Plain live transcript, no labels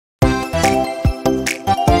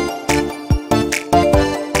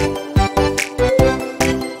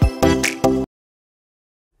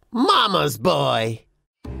mama's boy.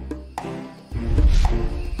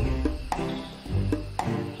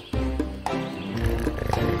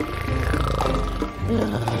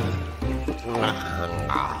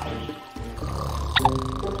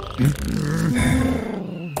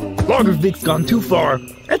 Logger Vick's gone too far.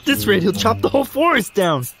 At this rate, he'll chop the whole forest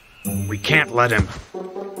down. We can't let him.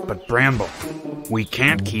 But Bramble, we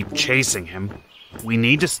can't keep chasing him. We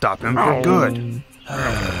need to stop him for good.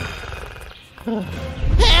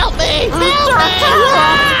 Help me! Help me!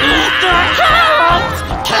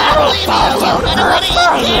 Carrots! I don't want to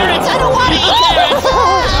eat carrots! I don't want to eat carrots! Oh,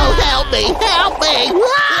 help me! Help me!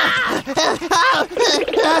 Help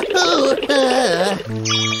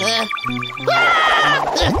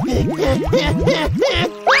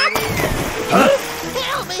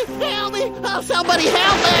me! Help me! Oh, somebody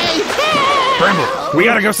help me! Help! Bramble, we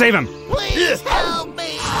gotta go save him! Please help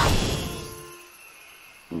me!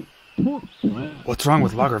 What's wrong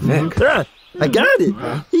with Logger Vick? I got it.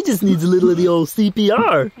 He just needs a little of the old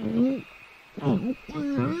CPR.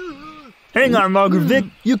 Hang on, Logger Vick.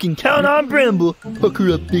 You can count on Bramble. Hook her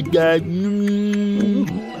up, big guy.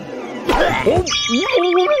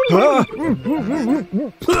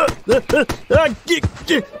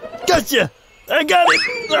 Gotcha! I got it!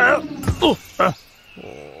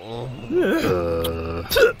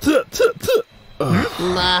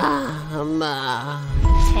 Mama.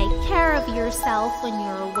 Take care of yourself when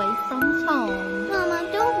you're away from home. Mama,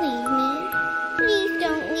 don't leave me. Please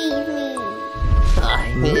don't leave me. I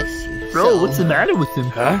miss you. Bro, what's the matter with him?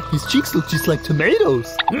 His cheeks look just like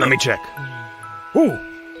tomatoes. Let me check. Ooh,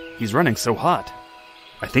 he's running so hot.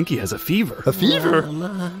 I think he has a fever. A fever?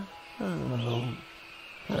 Mama. Oh.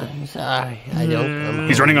 I'm sorry. I don't.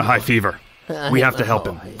 He's running a high fever. We have to help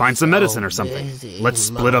him. Find some medicine or something. Let's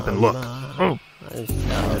split up and look. I'm so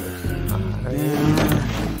sorry.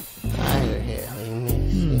 I really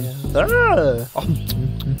miss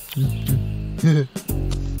you.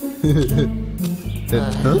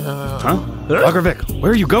 Huh? Logger Vick,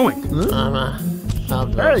 where are you going? Mama, I'll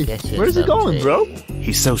go Hey, get you where's he going, bro?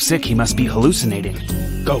 He's so sick he must be hallucinating.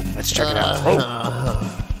 Go, let's check it out.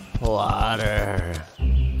 Water.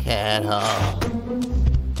 Kettle.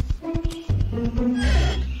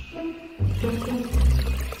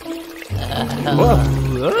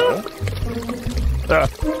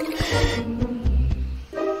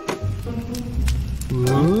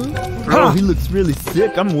 Bro, he looks really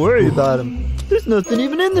sick. I'm worried about him. There's nothing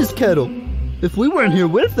even in this kettle. If we weren't here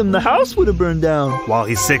with him, the house would have burned down. While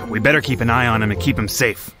he's sick, we better keep an eye on him and keep him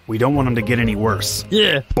safe. We don't want him to get any worse.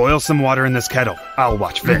 Yeah. Boil some water in this kettle. I'll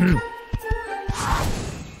watch Vick.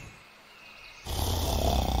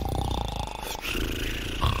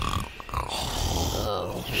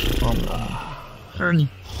 Ernie.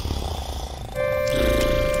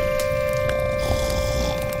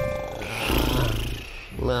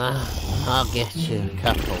 I'll get you a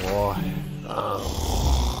cup of water.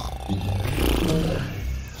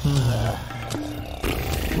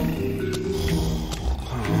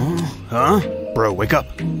 Huh? Bro, wake up.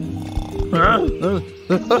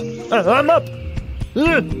 I'm up.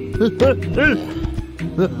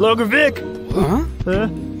 Logger Vick. Huh?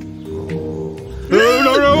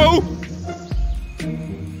 No!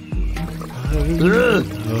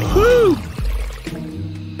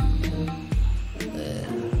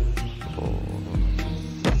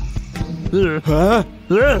 Huh?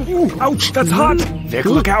 Ooh, ouch, that's hot! Vick,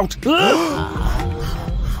 look out!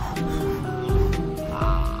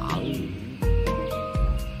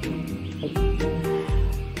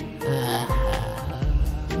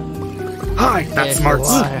 Hi, that's smart.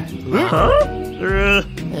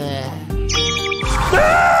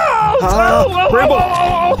 Bramble!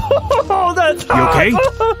 Oh, that's hot. You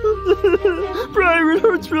okay? Briar, it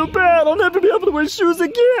hurts real bad. I'll never be able to wear shoes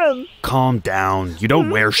again. Calm down. You don't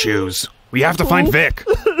wear shoes. We have to find Vick.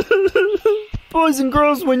 Boys and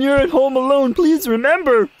girls, when you're at home alone, please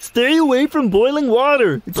remember, stay away from boiling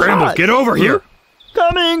water. It's Bramble, hot. get over here.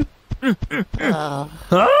 Coming.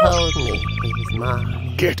 Hold me, please,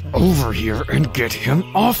 Mom. Get over here and get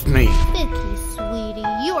him off me. Vicky, sweetie,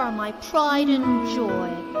 you are my pride and joy.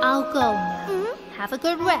 I'll go now. Have a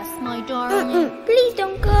good rest, my darling. Please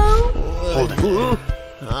don't go. Hold it.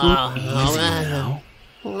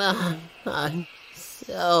 No, I'm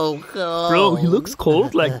so cold. Bro, he looks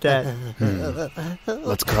cold like that.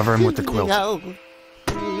 Let's cover him with the quilt. No.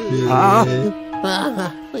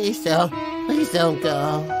 Mama, please don't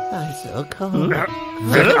go. I'm so cold.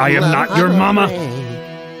 Vick, I am not your mama.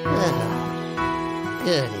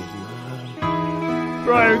 Goody, Mom.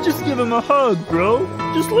 Briar, just give him a hug, bro.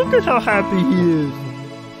 Just look at how happy he is.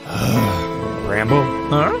 Bramble,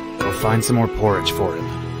 Huh? go find some more porridge for him.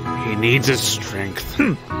 He needs his strength.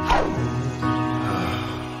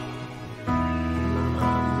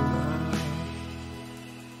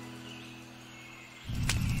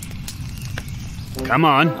 Come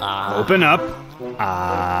on, open up.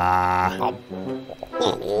 I don't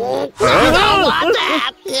want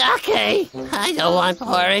that. Okay, I don't want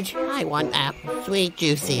porridge. I want apples, sweet,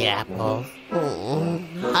 juicy apples.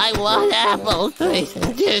 I want apples, sweet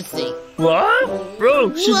and juicy. What?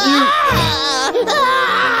 Bro, should you...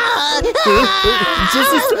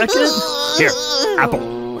 Just a second. Here, apple.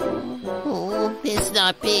 It's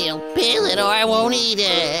not peeled. Peel it or I won't eat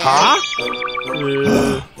it. Huh?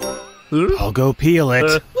 I'll go peel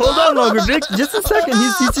it. Hold on, Logger Vick. Just a second.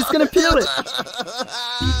 He's just gonna peel it.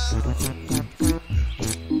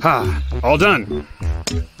 Ha! All done.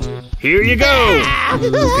 Here you go.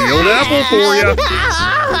 Peeled apple for you.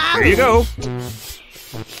 Here you go.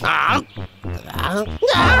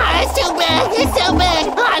 It's too big. It's too big.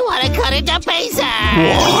 I want to cut it to pieces.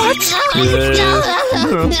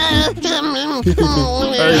 It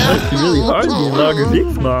must be really hard being Logger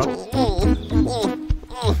Vick's mom.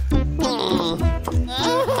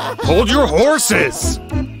 Hold your horses.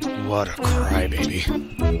 What a crybaby.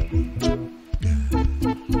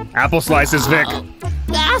 Apple slices, Vic.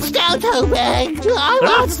 That's still too big. I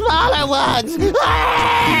want smaller ones.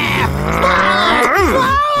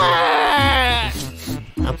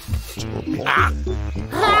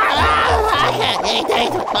 I can't eat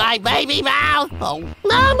these with my baby mouth. Oh,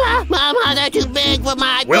 Mama, they're too big for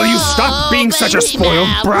my Will you stop being such a spoiled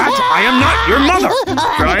mouth. brat? I am not your mother.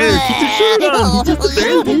 Briar, keep your shirt on. He's just a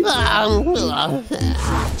baby.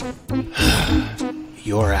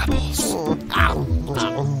 Your apples.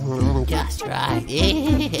 Just right.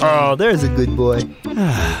 Oh, there's a good boy.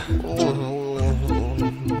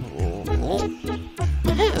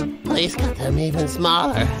 Please cut them even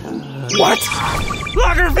smaller. What?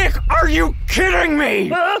 Logger Vick, are you kidding me?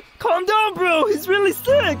 Calm down, bro. He's really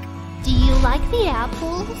sick. Do you like the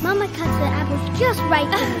apples? Mama cuts the apples just right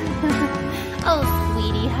there. Oh,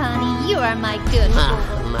 sweetie, honey, you are my good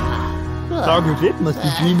boy. Logger Vick must be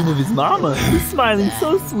dreaming of his mama. He's smiling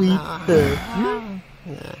so sweet.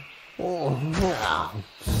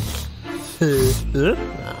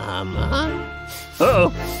 Uh-oh.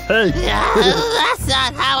 Hey. That's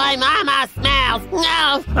not how my mama smells.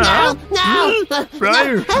 No.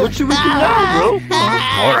 Briar, what should we do now, bro?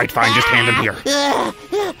 All right, fine, just hand him here.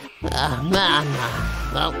 Mama.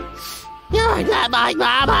 Oh. You're not my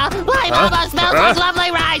mama. My mama smells like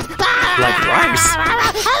lovely rice. Like rice?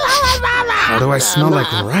 How do I smell like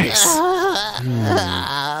rice?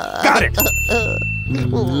 Got it.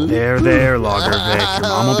 There, Logger Vick. Your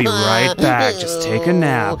mom will be right back. Just take a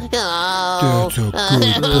nap. That's a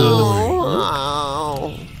good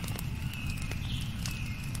boy.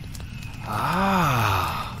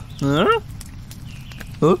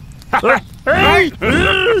 Huh? Hey!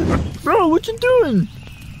 Bro, what you doing?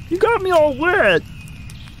 You got me all wet.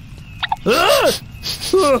 Bro,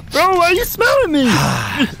 why are you smelling me?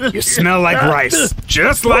 You smell like rice.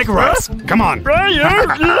 Just like rice. Come on. Briar!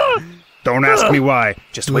 Don't ask me why.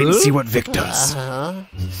 Just wait and see what Vic does.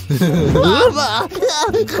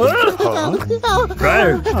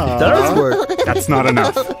 Briar, it does work. That's not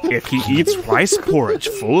enough. If he eats rice porridge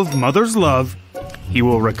full of mother's love, he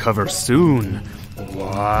will recover soon.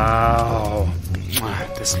 Wow.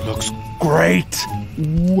 This looks great.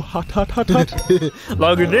 Ooh, hot.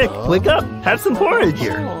 Logger Vick, wake up. Have some porridge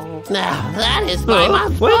here. Now, that is my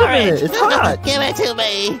mom's Wait a porridge. minute, it's hot. Give it to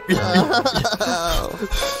me.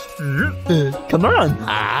 Come on.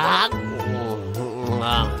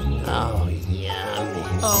 Oh, yummy.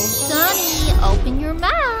 Oh, Sonny, open your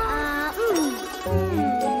mouth.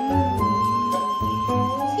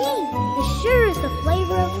 This sure is the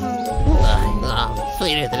flavor of home.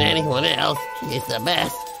 Sweeter than anyone else. She's the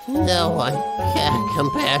best. No one can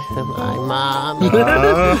compare to my mom.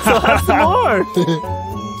 So have some more.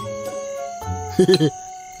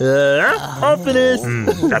 Open it.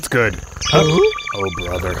 That's good. Oh,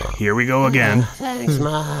 brother. Here we go again. Thanks,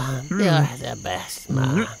 Mom. You're the best,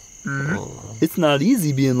 Mom. It's not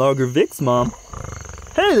easy being Logger Vick's mom.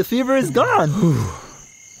 Hey, the fever is gone.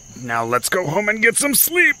 Now let's go home and get some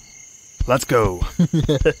sleep. Let's go.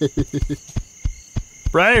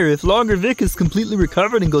 Briar, if Logger Vick is completely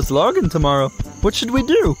recovered and goes logging tomorrow, what should we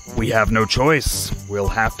do? We have no choice. We'll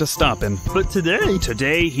have to stop him. But today...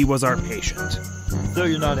 Today, he was our patient. So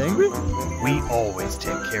you're not angry? We always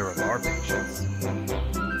take care of our patients.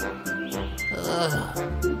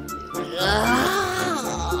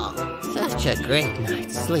 Such a great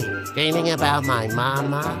night's sleep. Dreaming about my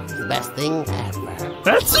mama is the best thing ever.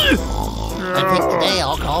 That's it! I think today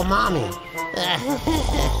I'll call Mommy.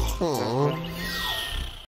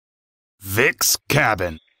 Vick's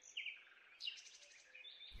cabin.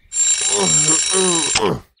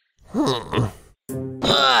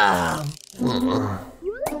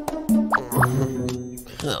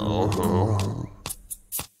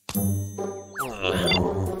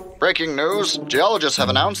 Breaking news. Geologists have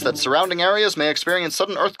announced that surrounding areas may experience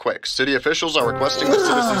sudden earthquakes. City officials are requesting that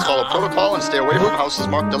citizens follow protocol and stay away from houses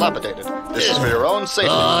marked dilapidated. This is for your own safety.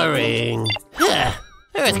 Boring.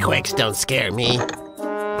 Earthquakes don't scare me.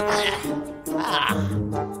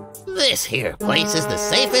 This here place is the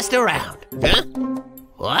safest around. Huh?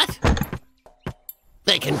 What?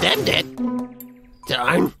 They condemned it?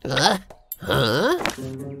 Darn. Huh?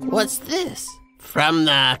 What's this? From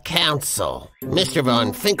the council. Mr.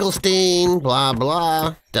 Von Finkelstein, blah,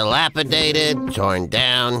 blah. Dilapidated, torn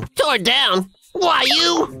down. Torn down? Why,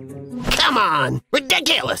 you? Come on.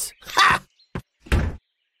 Ridiculous. Ha!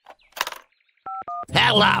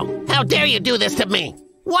 Hello. How dare you do this to me?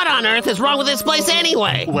 What on earth is wrong with this place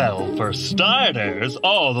anyway? Well, for starters,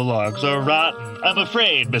 all the logs are rotten. I'm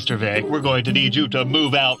afraid, Mr. Vick, we're going to need you to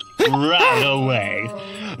move out right away.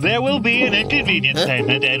 There will be an inconvenience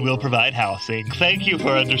payment and we'll provide housing. Thank you for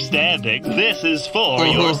understanding. This is for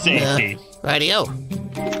your safety. Rightio.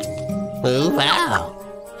 Move out.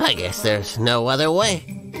 I guess there's no other way.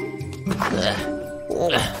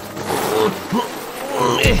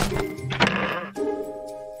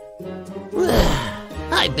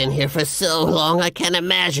 I've been here for so long, I can't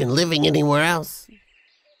imagine living anywhere else.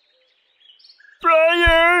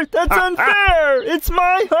 Briar, that's unfair! It's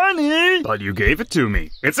my honey! But you gave it to me.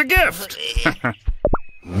 It's a gift.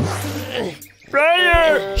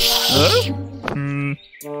 Briar!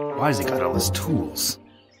 Why's he got all his tools?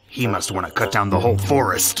 He must want to cut down the whole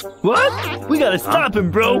forest. What? We gotta stop him,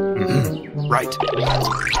 bro! Right.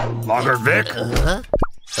 Logger Vick?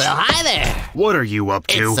 Well, hi there. What are you up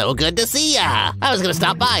to? It's so good to see ya. I was gonna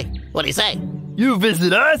stop by. What do you say? You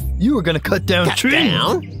visit us? You were gonna cut down Cut trees.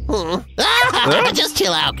 down? Just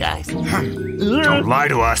chill out, guys. Don't lie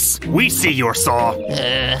to us. We see your saw.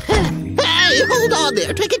 Hey, hold on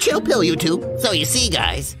there. Take a chill pill, you two. So you see,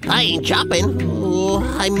 guys, I ain't chopping. Oh,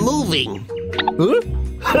 I'm moving.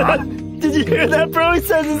 Huh? Did you hear that, bro? He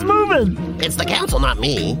says he's moving. It's the council, not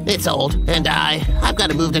me. It's old, and I've got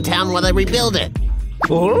to move to town while they rebuild it.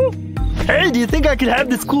 Oh? Hey, do you think I could have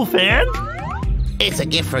this cool fan? It's a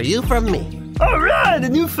gift for you from me. All right, a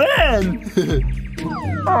new fan.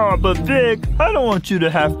 Oh, but Vic, I don't want you to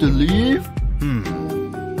have to leave.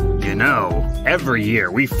 You know, every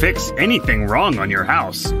year we fix anything wrong on your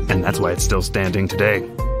house, and that's why it's still standing today.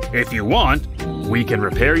 If you want, we can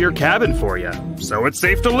repair your cabin for you, so it's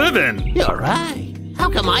safe to live in. You're right. How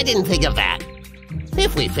come I didn't think of that?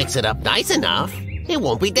 If we fix it up nice enough, it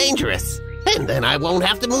won't be dangerous. And then I won't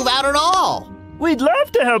have to move out at all. We'd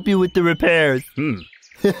love to help you with the repairs.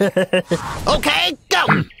 Okay,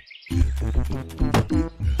 go!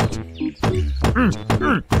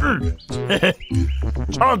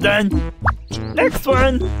 All done. Next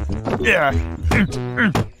one. Yeah.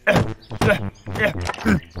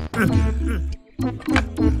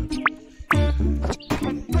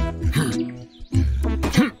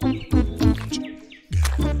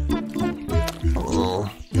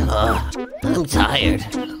 I'm tired.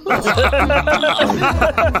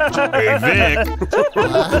 Hey, Vic.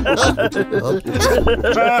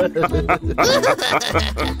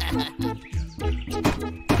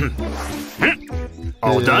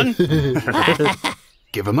 All done?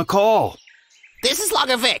 Give him a call. This is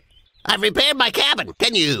Logger Vick. I've repaired my cabin.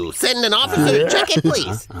 Can you send an officer to check it,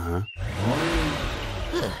 please?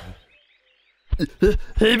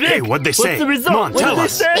 Hey, Vic, Hey, what'd they say? What's the result? Come on, what tell did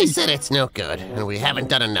us. They They say? said it's no good, and we haven't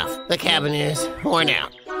done enough. The cabin is worn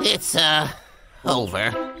out. It's,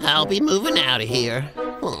 over. I'll be moving out of here.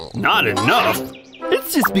 Not enough.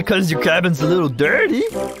 It's just because your cabin's a little dirty.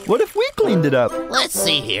 What if we cleaned it up? Let's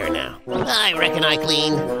see here now. I reckon I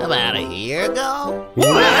cleaned about a year ago.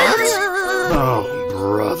 Oh,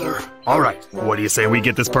 brother. All right, what do you say we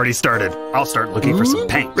get this party started? I'll start looking for some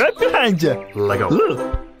paint. Right behind you. Lego.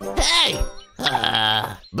 Hey!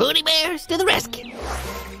 Boonie Bears to the rescue.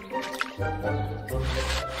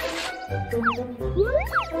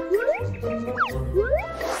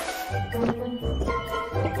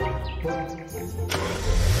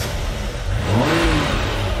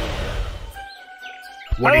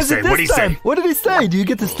 What do you say? What do you say? What did he say? Do you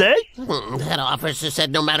get to stay? That officer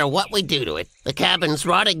said no matter what we do to it, the cabin's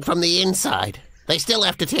rotting from the inside. They still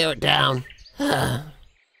have to tear it down.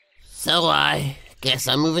 So I guess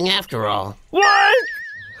I'm moving after all. What?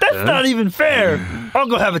 That's not even fair. I'll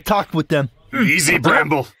go have a talk with them. Easy,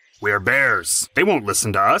 Bramble. We're bears. They won't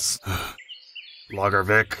listen to us. Logger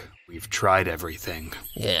Vick, we've tried everything.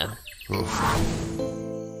 Yeah.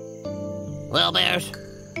 Well, Bears,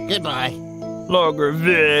 goodbye. Logger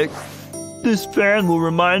Vick, this fan will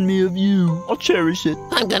remind me of you. I'll cherish it.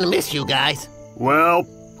 I'm gonna miss you guys. Well,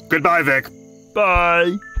 goodbye, Vick.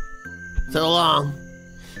 Bye. So long.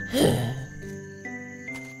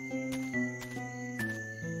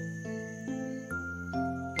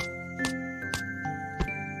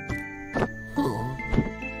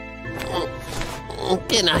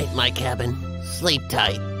 Good night, my cabin. Sleep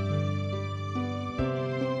tight.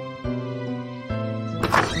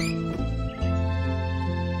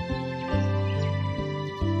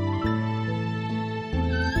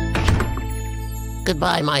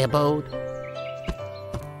 Goodbye, my abode.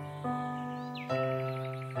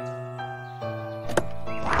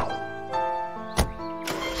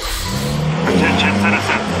 Attention,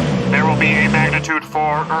 citizens. There will be a magnitude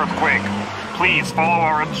 4 earthquake. Please follow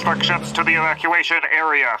our instructions to the evacuation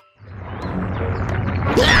area.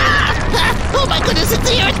 Ah! Oh my goodness, it's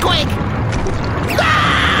the earthquake!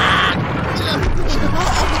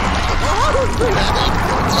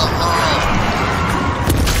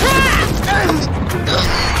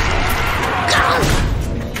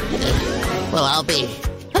 Well, I'll be.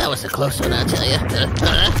 That was a close one, I'll tell you.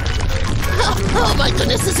 Oh my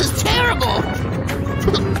goodness, this is terrible!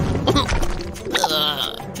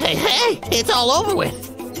 Hey, it's all over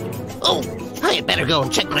with. Oh, I had better go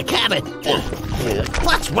and check my cabin.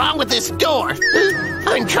 What's wrong with this door?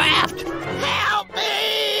 I'm trapped. Help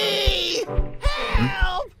me!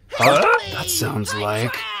 Help! That sounds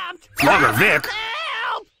like... Logger Vick!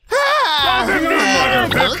 Help! Logger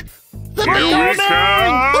Vick! The Here we bears!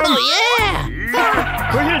 come! Oh,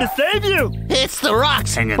 yeah! We're here to save you. It's the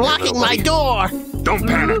rocks Hang in there, blocking my little door. Don't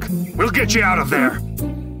panic. We'll get you out of there.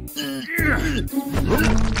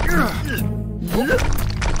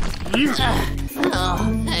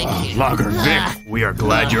 Oh, thank you. Logger Vick, we are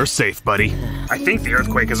glad you're safe, buddy. I think the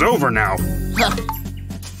earthquake is over now.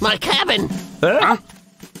 My cabin. Huh?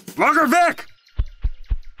 Logger Vick!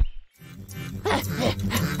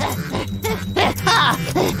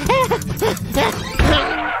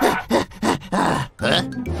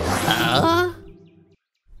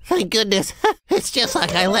 Thank goodness. It's just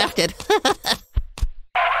like I left it.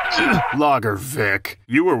 Logger Vick,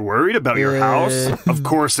 you were worried about your house? Of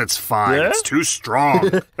course it's fine. Yeah? It's too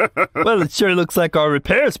strong. Well, it sure looks like our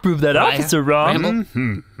repairs proved that Briar, officer wrong.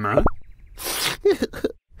 Ramble. Huh?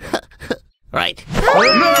 Right.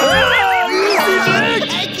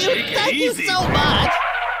 Thank you easy. so much.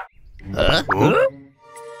 Oh,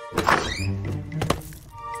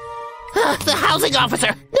 The housing officer.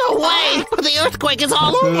 No way. The earthquake is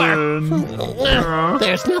all over.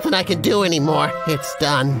 There's nothing I can do anymore. It's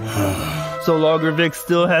done. So Logger Vick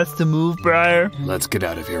still has to move, Briar? let's get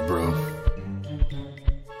out of here, bro.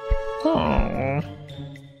 Oh.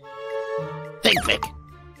 Think, Vick.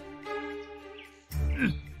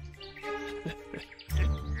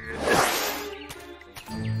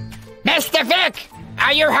 Mr. Vick,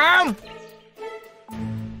 are you home?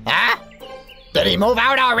 Huh? Did he move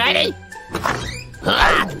out already?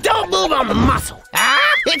 Don't move on the muscle. Huh?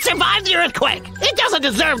 It survived the earthquake. It doesn't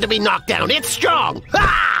deserve to be knocked down. It's strong.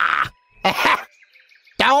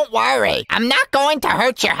 Don't worry, I'm not going to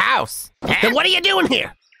hurt your house. Then what are you doing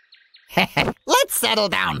here? Let's settle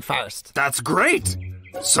down first. That's great.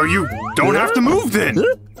 So you don't have to move then.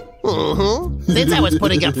 Since I was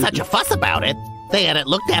putting up such a fuss about it, they had it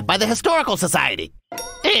looked at by the Historical Society.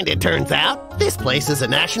 And it turns out, this place is a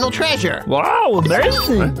national treasure. Wow,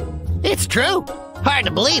 amazing. It's true. Hard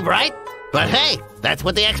to believe, right? But hey, that's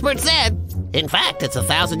what the expert said. In fact, it's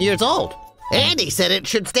 1,000 years old. And he said it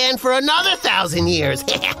should stand for another 1,000 years.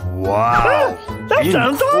 Wow. That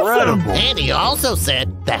sounds awesome. Incredible. And he also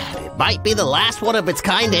said that it might be the last one of its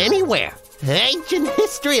kind anywhere. Ancient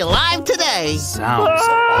history alive today. Sounds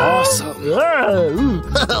awesome. Ooh.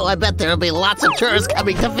 Oh, I bet there'll be lots of tourists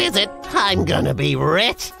coming to visit. I'm gonna be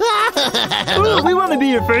rich. Ooh, we want to be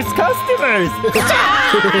your first customers.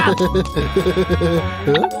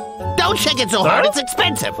 Don't shake it so hard, it's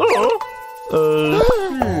expensive. Stop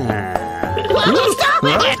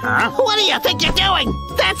it! What do you think you're doing?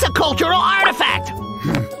 That's a cultural artifact.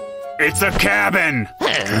 It's a cabin.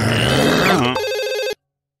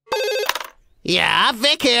 Yeah,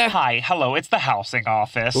 Vick here. Hi, hello, it's the housing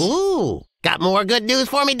office. Ooh, got more good news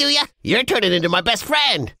for me, do ya? You're turning into my best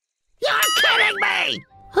friend. You're kidding me!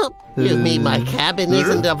 You mean my cabin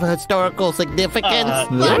isn't of historical significance?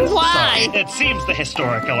 But why? Sorry, it seems the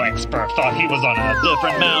historical expert thought he was on a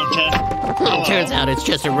different mountain. Turns out it's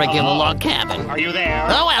just a regular log cabin. Are you there?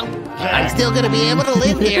 Oh well, I'm still gonna be able to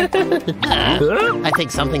live here. I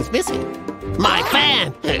think something's missing. My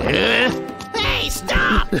fan! Hey,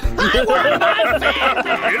 stop! I want my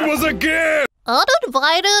fan! It was a gift!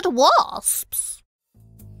 Uninvited Wasps.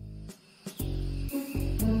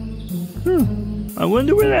 I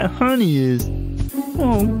wonder where that honey is.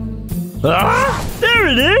 Oh. Ah! There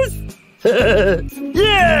it is!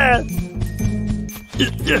 Yeah!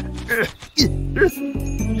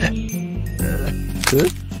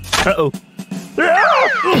 Uh-oh.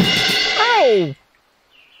 Ow!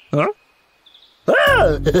 Huh?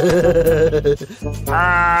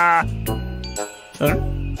 Ah! Huh?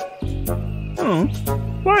 Oh,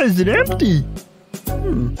 why is it empty?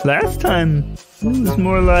 Last time, it was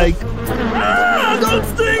more like... Ah! Don't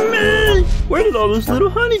sting me! Where did all those little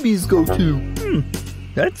honeybees go to?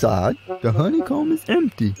 That's odd. The honeycomb is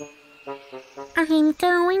empty. I'm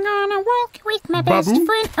going on a walk with my best Babu,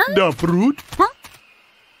 friend. Huh? the fruit. Huh?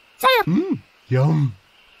 Say Yum.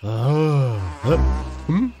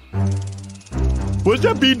 What's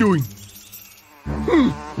that bee doing?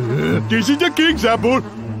 This is the king's apple.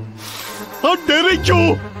 How dare it,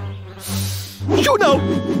 Joe? Shoo now!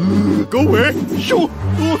 Go away! Shoo!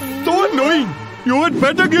 Oh, so annoying! You had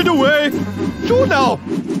better get away! Shoo now!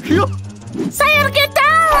 Shoo! Sire, get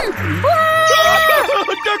down!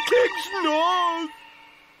 The king's nose!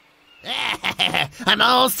 I'm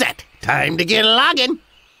all set. Time to get logging.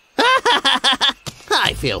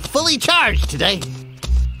 I feel fully charged today.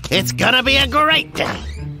 It's gonna be a great day.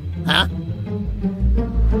 Huh?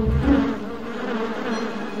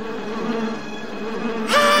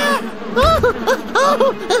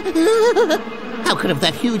 How could have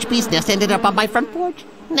that huge bee's nest ended up on my front porch?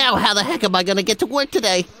 Now how the heck am I gonna get to work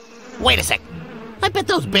today? Wait a sec. I bet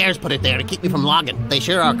those bears put it there to keep me from logging. They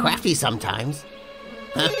sure are crafty sometimes.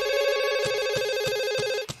 Huh?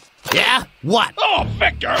 Yeah? What? Oh,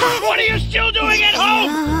 Victor! What are you still doing at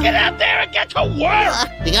home? Get out there and get to work!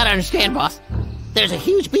 You gotta understand, boss. There's a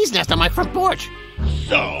huge bee's nest on my front porch.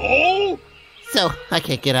 So? So I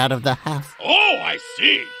can't get out of the house. Oh, I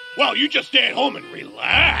see. Well, you just stay at home and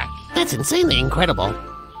relax. That's insanely incredible.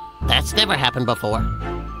 That's never happened before.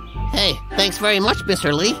 Hey, thanks very much,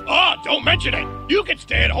 Mr. Lee. Oh, don't mention it. You can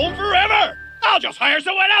stay at home forever. I'll just hire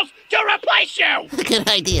someone else to replace you. Good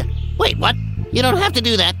idea. Wait, what? You don't have to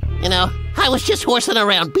do that. You know, I was just horsing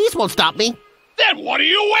around. Bees won't stop me. Then what are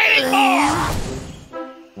you waiting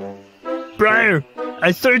for? Briar,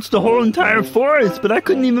 I searched the whole entire forest, but I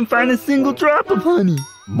couldn't even find a single drop of honey.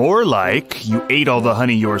 More like you ate all the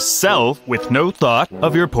honey yourself with no thought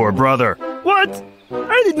of your poor brother. What?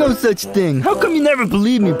 I did no such thing. How come you never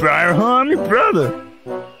believe me, Briar, huh? I'm your brother.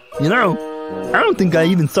 You know, I don't think I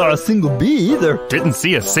even saw a single bee either. Didn't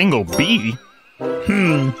see a single bee?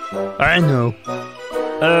 I know.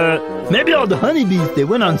 Maybe all the honeybees, they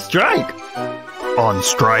went on strike. On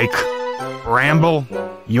strike? Bramble,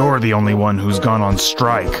 you're the only one who's gone on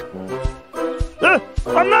strike.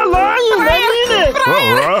 I'm not lying, I mean it!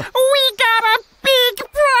 Briar, we got a big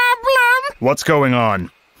problem! What's going on?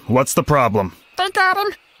 What's the problem? They got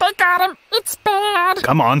him, it's bad!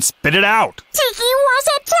 Come on, spit it out! Tiki was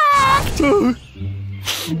attacked!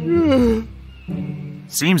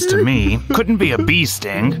 Seems to me, couldn't be a bee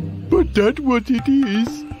sting. But that's what it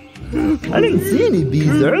is. I didn't see any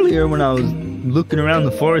bees earlier when I was looking around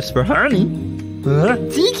the forest for honey.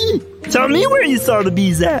 Tiki, tell me where you saw the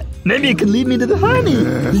bees at. Maybe it can lead me to the honey.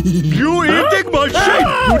 You eating my shit!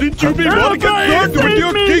 Wouldn't you be more concerned with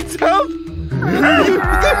your king's health?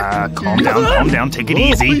 Calm down, take it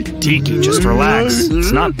easy. Tiki, just relax.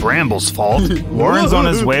 It's not Bramble's fault. Warren's on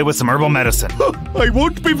his way with some herbal medicine. I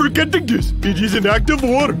won't be forgetting this. It is an act of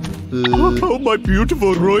war. Oh, my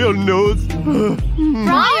beautiful royal nose.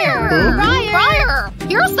 Briar! Briar!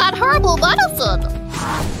 Here's that herbal medicine.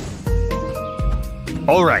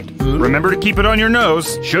 All right, remember to keep it on your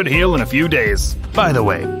nose. Should heal in a few days. By the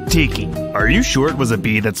way, Tiki, are you sure it was a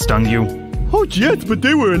bee that stung you? Oh, yes, but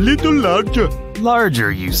they were a little larger.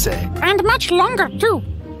 Larger, you say? And much longer, too.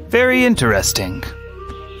 Very interesting.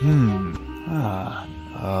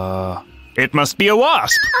 It must be a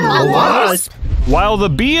wasp. A wasp? While the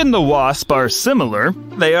bee and the wasp are similar,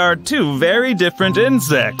 they are two very different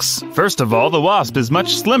insects. First of all, the wasp is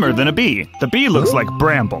much slimmer than a bee. The bee looks like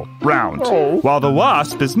Bramble, round, while the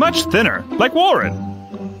wasp is much thinner, like Warren.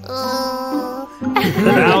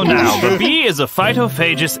 Now, the bee is a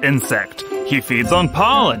phytophagous insect. He feeds on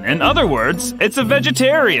pollen. In other words, it's a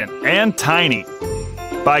vegetarian and tiny.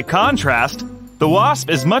 By contrast, the wasp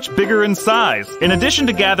is much bigger in size. In addition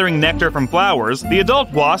to gathering nectar from flowers, the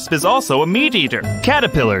adult wasp is also a meat eater.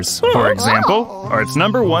 Caterpillars, for example, are its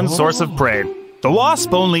 #1 source of prey. The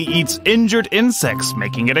wasp only eats injured insects,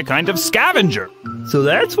 making it a kind of scavenger. So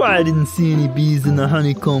that's why I didn't see any bees in the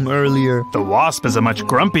honeycomb earlier. The wasp is a much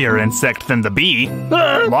grumpier insect than the bee.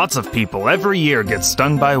 Lots of people every year get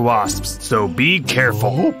stung by wasps, so be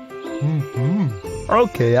careful.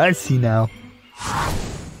 Okay, I see now.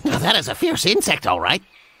 Now that is a fierce insect, all right.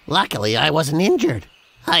 Luckily, I wasn't injured.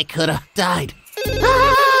 I could have died.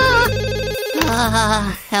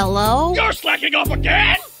 Hello? You're slacking off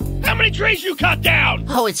again? How many trees you cut down?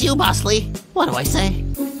 Oh, it's you, Bosley. What do I say?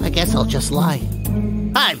 I guess I'll just lie.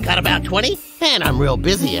 I've got about 20, and I'm real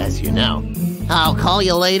busy, as you know. I'll call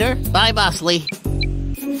you later. Bye, Bosley.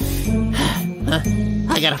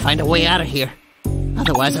 I gotta find a way out of here.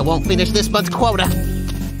 Otherwise, I won't finish this month's quota.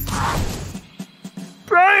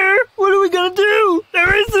 Briar, what are we gonna do?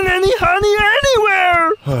 There isn't any honey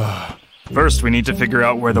anywhere! First, we need to figure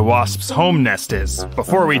out where the wasp's home nest is,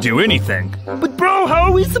 before we do anything. But bro, how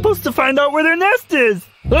are we supposed to find out where their nest is?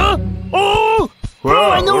 Huh? Oh!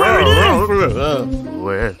 Bro, I know where it is!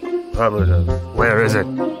 Where is it?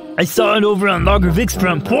 I saw it over on Logger Vick's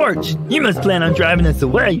front porch. He must plan on driving us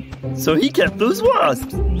away. So he kept those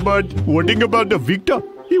wasps. But what about the Victor?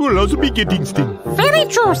 He will also be getting stung. Very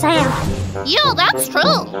true, Sam. Yeah, that's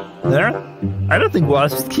true. There? I don't think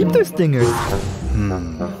wasps keep their stingers.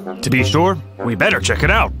 To be sure, we better check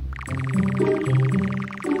it out.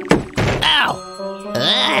 Ow!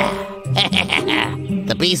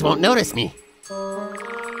 The bees won't notice me.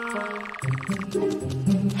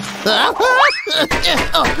 Help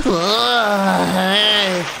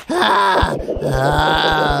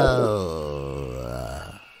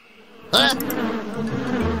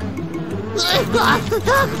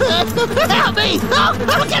me!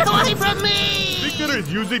 Oh, get away from me! Victor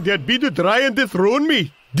is using that bee to try and dethrone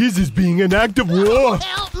me. This is being an act of war.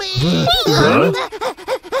 Help me! Huh?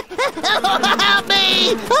 Help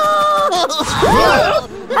me!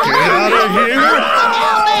 Get out of here!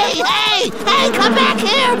 Help me! Hey, come back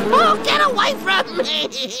here! Oh, get away from me!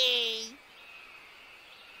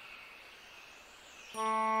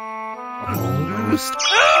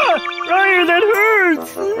 Briar, that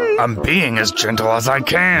hurts! I'm being as gentle as I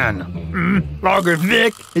can. Logger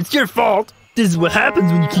Vick, it's your fault. This is what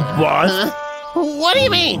happens when you keep wasps. What do you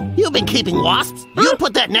mean? You've been keeping wasps? You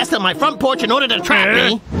put that nest on my front porch in order to trap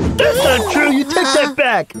me. That's not true. You take that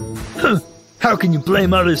back. How can you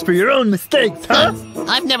blame others for your own mistakes, huh?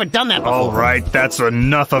 I've never done that before. All right, that's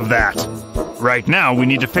enough of that. Right now, we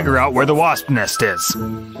need to figure out where the wasp nest is.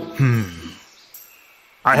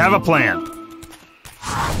 I have a plan.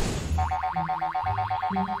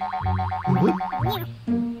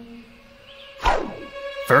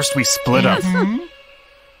 First, we split up.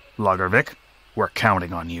 Logger Vick, we're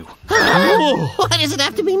counting on you. Why does it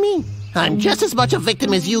have to be me? I'm just as much a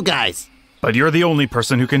victim as you guys. But you're the only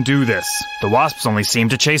person who can do this. The wasps only seem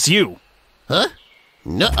to chase you. Huh?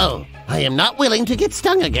 No, I am not willing to get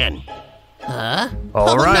stung again. Huh?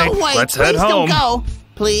 All right, no, wait, let's head please home. Don't go.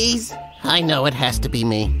 Please. I know it has to be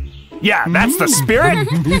me. Yeah, that's the spirit.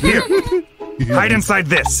 Here, hide inside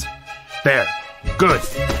this. There. Good.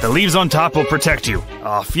 The leaves on top will protect you.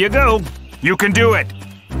 Off you go. You can do it.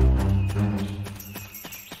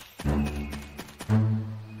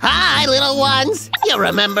 Hi, little ones. You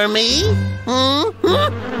remember me?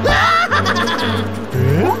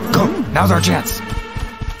 Go. Now's our chance.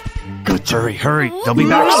 Good. Hurry. They'll be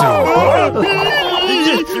back soon.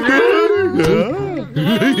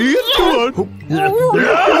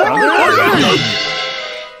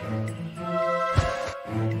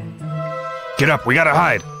 Get up. We gotta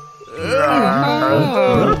hide.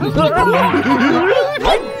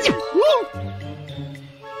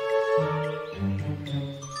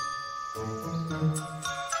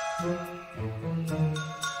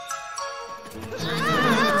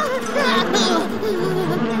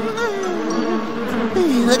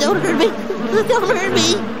 Don't hurt me. Don't hurt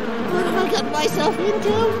me. What have I got myself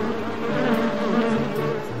into?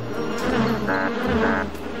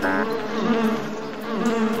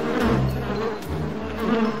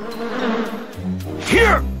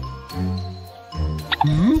 Here!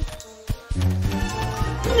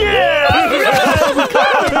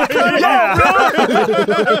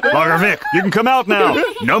 Logger Vick, you can come out now.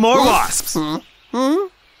 No more wasps.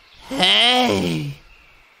 Hey.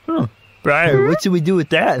 Huh. Briar, what should we do with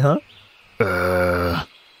that, huh?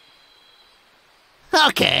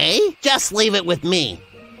 Okay, just leave it with me.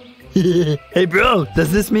 Hey, bro,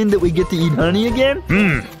 does this mean that we get to eat honey again?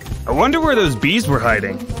 I wonder where those bees were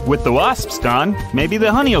hiding. With the wasps gone, maybe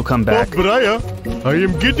the honey will come back. Briar, I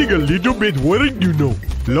am getting a little bit worried, you know.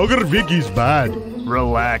 Logger Vick is bad.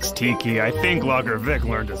 Relax, Tiki. I think Logger Vick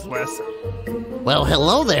learned his lesson. Well,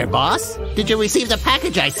 hello there, boss. Did you receive the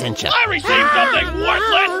package I sent you? I received something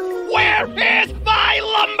worthless! Where is my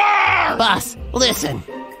lumber? Boss, listen.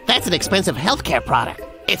 That's an expensive healthcare product.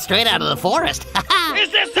 It's straight out of the forest.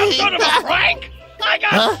 Is this some sort of a prank? I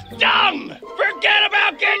got stung! Forget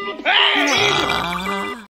about getting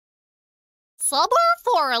paid! Summer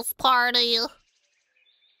forest party.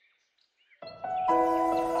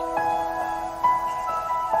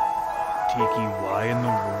 Tiki, why in the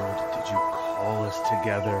world did you call us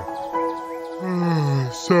together?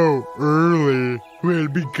 So early. Well,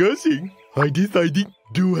 because I decided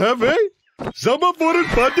to have a summer forest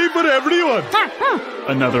party for everyone.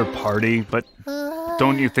 Another party, but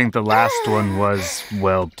don't you think the last one was,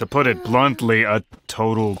 well, to put it bluntly, a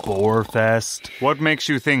total bore fest? What makes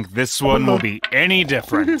you think this one will be any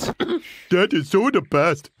different? That is so the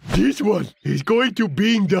past. This one is going to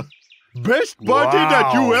be the best party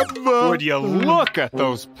that you ever... Would you look at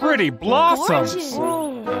those pretty blossoms?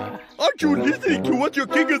 Aren't you listening to what your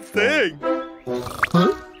king is saying?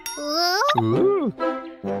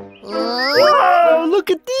 Wow, look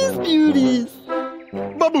at these beauties.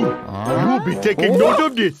 Babu, you will be taking note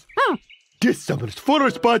of this. This summer's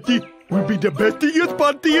forest party will be the bestest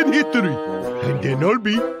party in history. And then I'll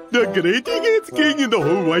be the greatest king in the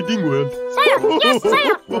whole wide world. Sire, yes,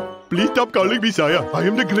 sire. Please stop calling me sire. I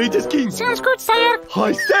am the greatest king. Sounds good, sire.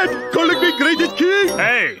 I said calling me greatest king.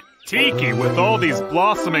 Hey, Tiki, with all these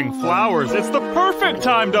blossoming flowers, it's the perfect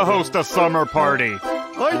time to host a summer party.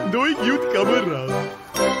 I knew you'd come around.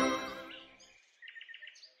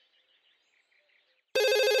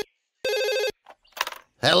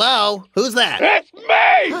 Hello? Who's that? It's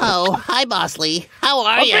me! Oh, hi, Boss Lee. How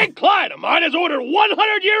are A you? big client of mine has ordered a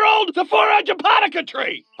 100-year-old Sephora japonica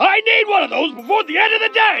tree. I need one of those before the end of the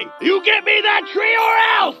day. You get me that tree or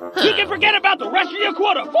else. You can forget about the rest of your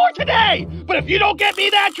quota for today. But if you don't get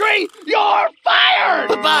me that tree, you're fired!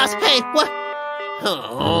 But boss, hey, what?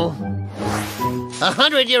 Oh.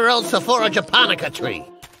 100-year-old Sephora japonica tree.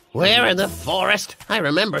 Where in the forest? I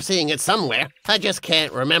remember seeing it somewhere. I just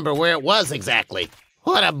can't remember where it was exactly.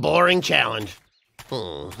 What a boring challenge.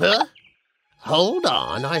 Huh? Hold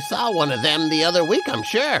on, I saw one of them the other week, I'm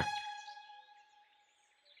sure.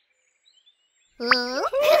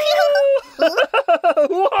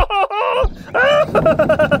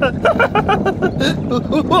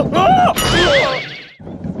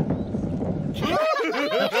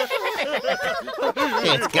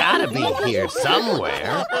 It's gotta be here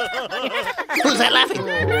somewhere. Who's that laughing?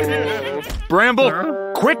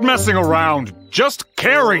 Bramble, quit messing around. Just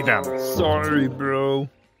carry them. Sorry, bro.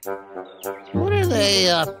 What are they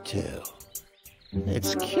up to?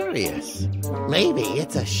 It's curious. Maybe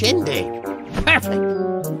it's a shindig. Perfect.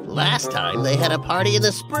 Last time they had a party in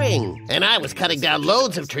the spring, and I was cutting down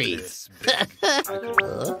loads of trees.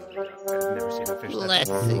 Let's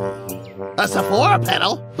see. A Sephora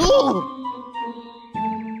petal? Ooh.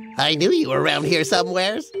 I knew you were around here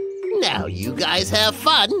somewheres. Now you guys have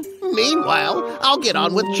fun. Meanwhile, I'll get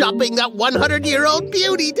on with chopping that 100-year-old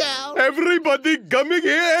beauty down. Everybody coming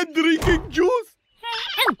here and drinking juice.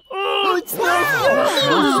 Oh, it's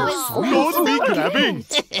not Don't be grabbing.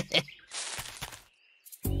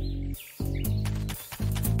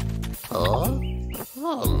 Oh?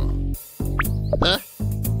 Huh?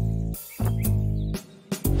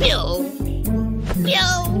 Pew!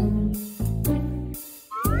 Pew!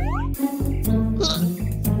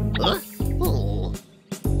 Huh? Oh.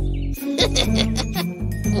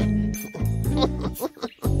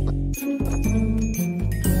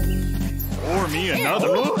 Pour me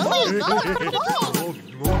another.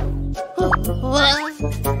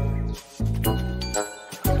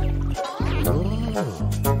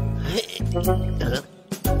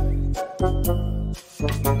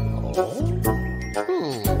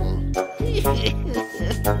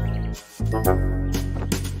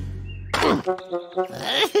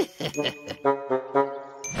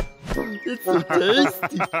 It's so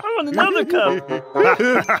tasty. I want another cup.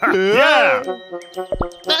 Yeah.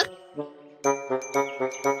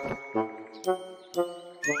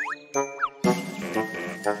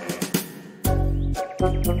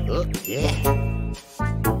 Yeah.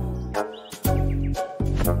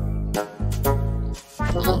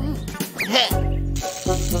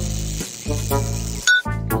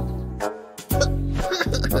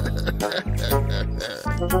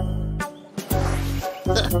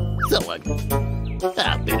 So, a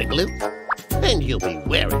bit of glue, and you'll be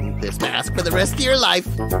wearing this mask for the rest of your life.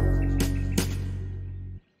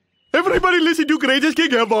 Everybody listen to Greatest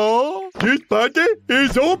King Ever. This party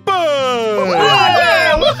is open.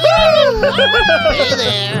 Hey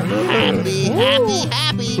there. Happy, happy,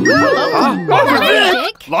 happy. Logger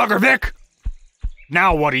Vick! Logger Vick!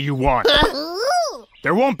 Now what do you want?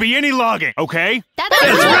 There won't be any logging, okay? That's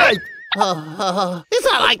right! It's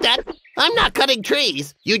not like that. I'm not cutting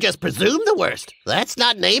trees. You just presume the worst. That's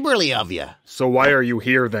not neighborly of you. So why are you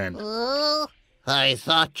here then? I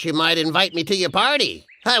thought you might invite me to your party.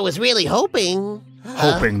 I was really hoping...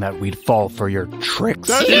 Hoping that we'd fall for your tricks.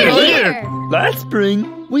 Here! Last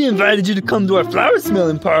spring, we invited you to come to our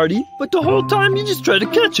flower-smelling party, but the whole time you just tried to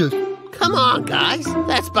catch us. Come on, guys.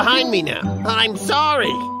 That's behind me now. I'm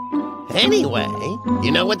sorry. Anyway,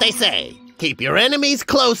 you know what they say. Keep your enemies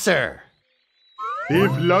closer.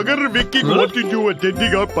 If Lager Vicky wanted you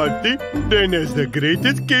attending our party, then as the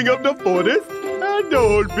greatest king of the forest and the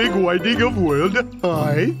whole big widening of world,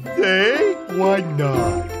 I say, why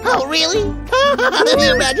not? Oh, really?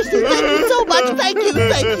 Your Majesty, thank you so much. Thank you,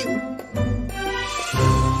 thank you.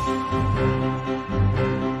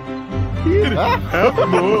 Here, have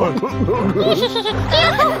more.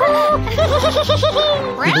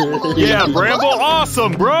 Yeah, Bramble,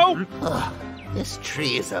 awesome, bro! This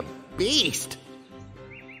tree is a beast.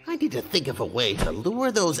 I need to think of a way to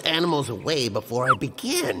lure those animals away before I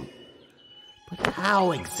begin. But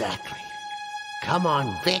how exactly? Come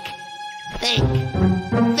on, Vic. Think.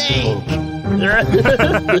 Think.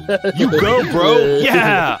 You go, bro.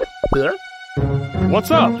 Yeah.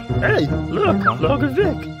 What's up? Hey, look, Lager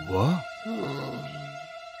Vick. What?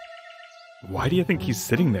 Why do you think he's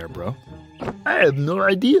sitting there, bro? I have no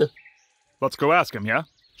idea. Let's go ask him, yeah?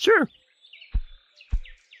 Sure.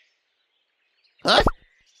 Huh?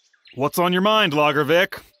 What's on your mind, Lager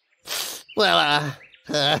Vick? Well,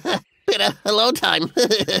 been a alone time.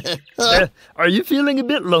 Are you feeling a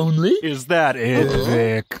bit lonely? Is that it,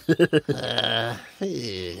 Vic?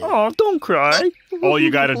 Oh, don't cry. All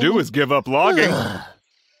you gotta do is give up logging.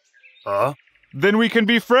 Then we can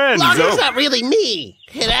be friends. Logging's not really me.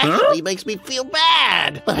 It actually makes me feel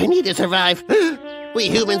bad. But I need to survive. We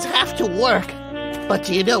humans have to work. But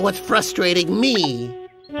do you know what's frustrating me?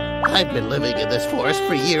 I've been living in this forest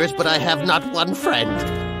for years, but I have not one friend.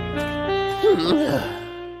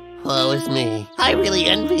 Woe is me. I really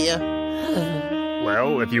envy you.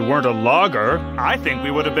 Well, if you weren't a logger, I think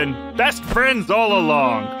we would have been best friends all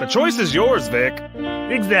along. The choice is yours, Vic.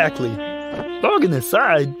 Exactly. Logging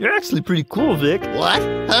aside, you're actually pretty cool, Vic. What?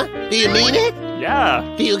 Huh? Do you mean it?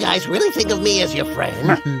 Yeah. Do you guys really think of me as your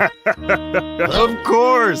friend? Of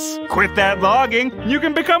course. Quit that logging. You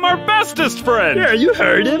can become our bestest friend. Yeah, you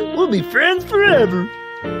heard him. We'll be friends forever.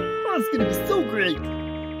 Oh, it's gonna be so great.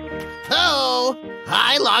 Oh,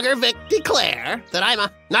 I, Logger Vic, declare that I'm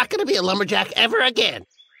not gonna be a lumberjack ever again.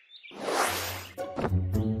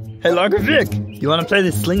 Hey, Lager Vic, you want to play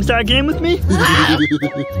this slingshot game with me?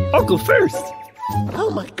 I'll go first.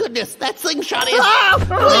 Oh my goodness, that slingshot is...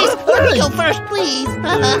 Please, let me go first, please.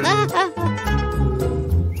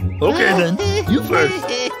 Okay then, you first.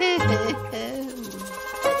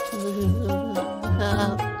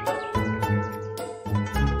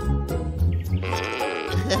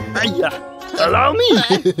 Hiya, allow me.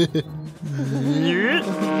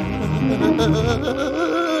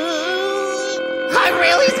 I'm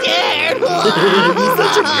really scared. He's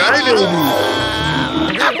such a crybaby.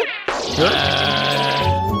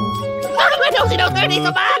 My nosy nose there needs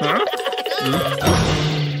a bath.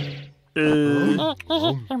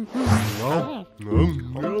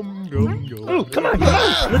 Oh, come on.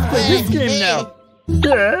 Let's play this game now.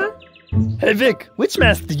 Hey, Vic, which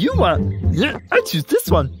mask do you want? Yeah, I choose this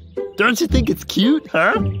one. Don't you think it's cute,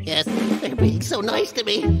 huh? Yes, they're being so nice to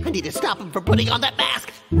me. I need to stop them from putting on that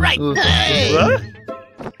mask. Right. Hey. What?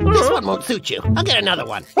 This one won't suit you. I'll get another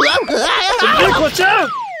one. Vic, watch out!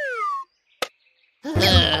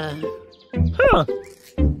 Huh.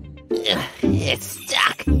 It's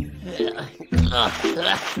stuck.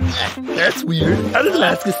 That's weird. How did the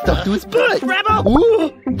mask get stuck to his butt? Rebel!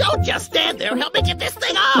 Ooh. Don't just stand there. Help me get this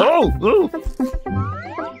thing off. Oh, oh.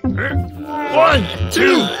 1,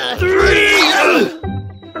 2, 3.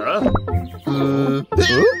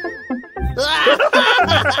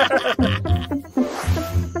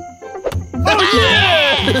 Oh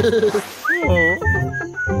yeah!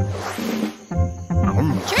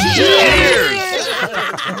 Cheers!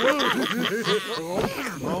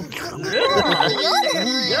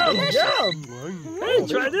 Yum, yum! Hey,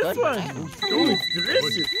 try this one! Oh, it's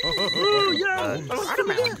delicious! Oh, yum!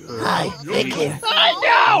 Hi, thank you. I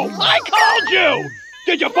know! I called you!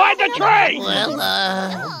 Did you find the tree? Well,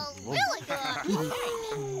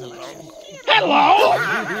 Hello?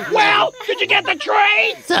 Well, did you get the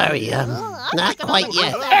tree? sorry, not quite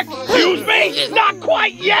yet. Excuse me? Not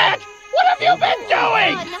quite yet? What have you been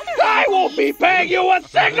doing? I won't be paying you a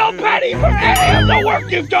single penny for any of the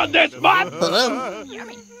work you've done this month! Hello?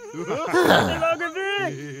 Lager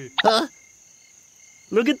Vic! Huh?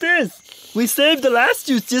 Look at this. We saved the last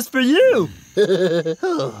juice just for you.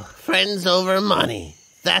 Friends over money.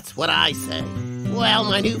 That's what I say. Well,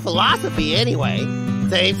 my new philosophy anyway.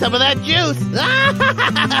 Save some of that juice.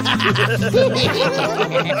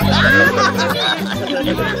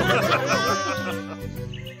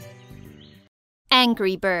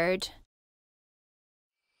 Angry Bird.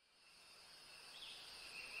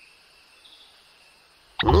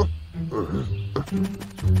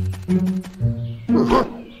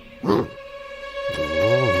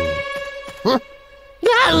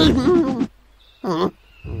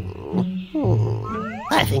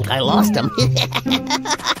 I think I lost him.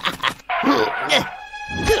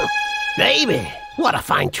 Baby, what a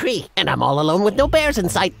fine tree. And I'm all alone with no bears in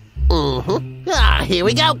sight. Here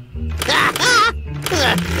we go.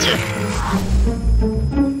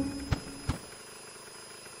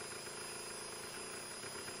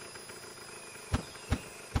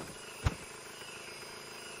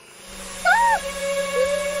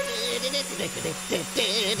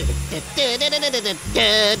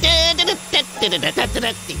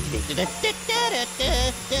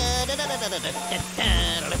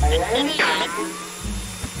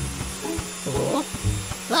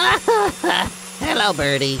 Hello,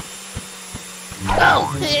 birdie.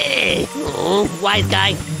 Oh, hey. Wise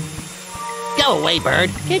guy. Go away, bird.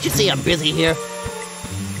 Can't you see I'm busy here?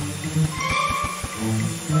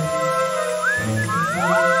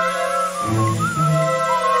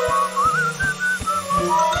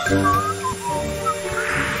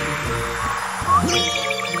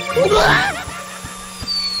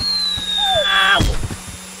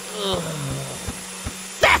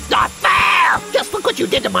 That's not fair! Just look what you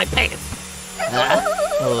did to my pants. Cut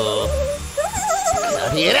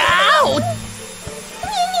it out!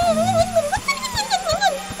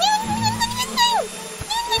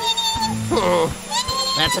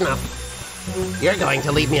 That's enough. You're going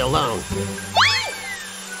to leave me alone.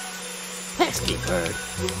 Pesky bird.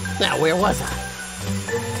 Now, where was I?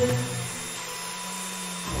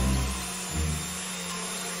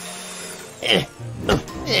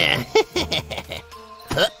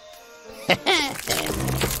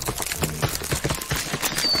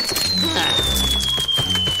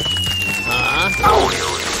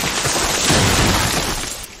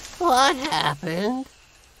 What happened?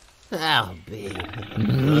 I'll be.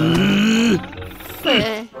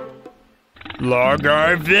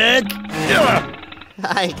 Logger Vick?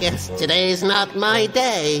 I guess today's not my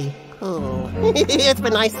day. Oh. It's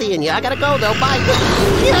been nice seeing you. I gotta go though. Bye.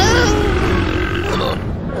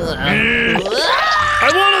 I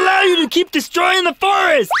won't allow you to keep destroying the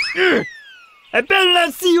forest! I better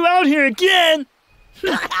not see you out here again!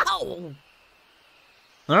 Ow.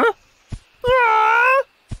 Huh?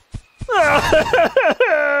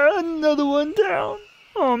 Another one down.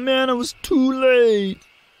 Oh man, I was too late.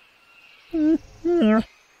 Huh?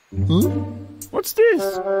 What's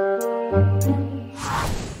this?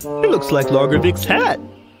 It looks like Logger Vick's hat.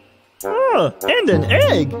 Oh, and an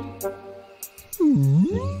egg.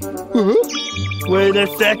 Wait a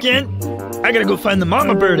second. I gotta go find the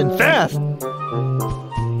mama bird and fast.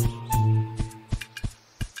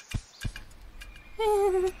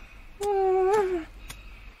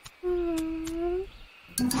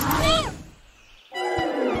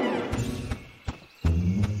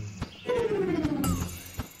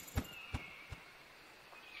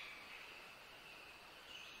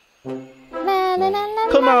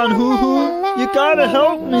 Come on, Hoo Hoo. You gotta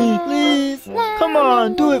help me, please. Come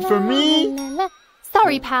on, do it for me.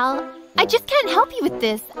 Sorry, pal. I just can't help you with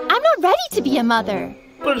this. I'm not ready to be a mother.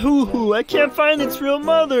 But Hoo Hoo, I can't find its real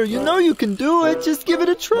mother. You know you can do it. Just give it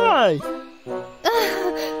a try.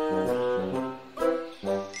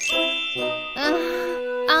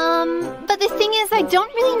 But the thing is, I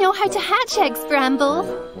don't really know how to hatch eggs, Bramble.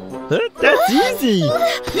 Huh? That's easy.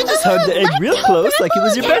 You just hug the egg real close like it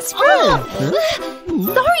was your best friend. Huh?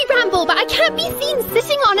 Sorry, Bramble, but I can't be seen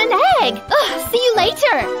sitting on an egg. See you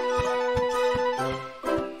later.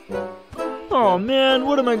 Oh man,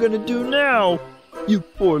 what am I gonna do now? You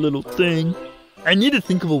poor little thing. I need to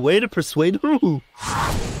think of a way to persuade Hoo Hoo.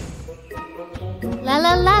 La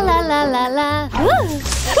la la la la la la. Hoo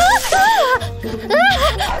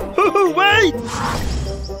Hoo, wait!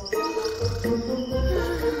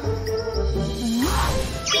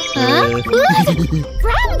 Huh?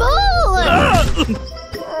 Bramble!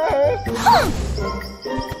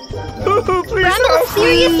 Hoo Hoo, please Bramble, help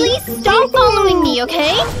seriously, me. stop following me,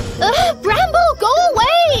 okay? Bramble, go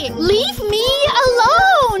away! Leave me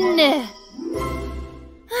alone!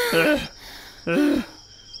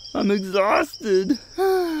 I'm exhausted.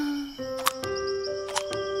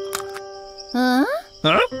 Huh?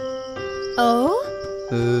 Huh? Oh?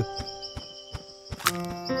 Wow!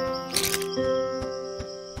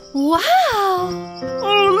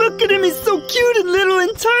 Oh, look at him! He's so cute and little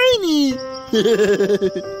and tiny!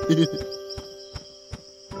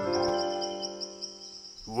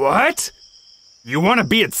 What? You want to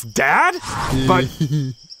be its dad?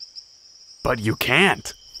 But you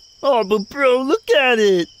can't. Oh, but bro, look at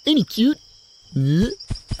it! Ain't he cute?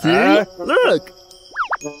 See? Look!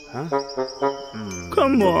 Huh?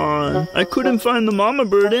 Come on. I couldn't find the mama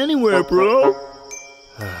bird anywhere, bro.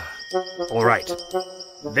 All right.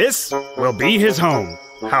 This will be his home.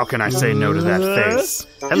 How can I say no to that face?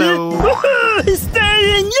 Hello. He's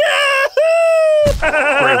staying!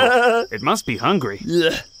 Yeah! Quail, it must be hungry.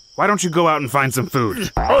 Yeah. Why don't you go out and find some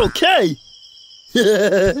food? Okay.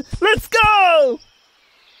 Let's go!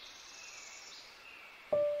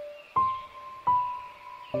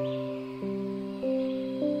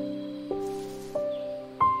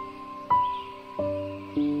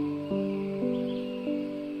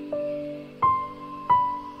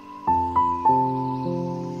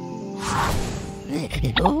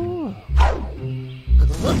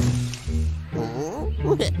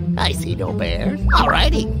 I see no bears.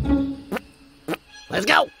 Alrighty. Let's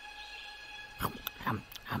go.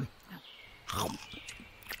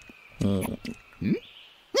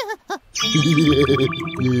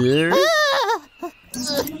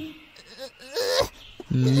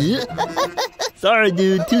 Sorry,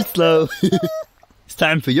 dude. Too slow. It's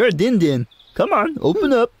time for your din-din. Come on,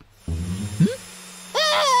 open up.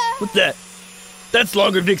 What's that? That's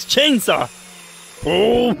Logger Vick's chainsaw.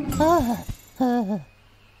 Oh.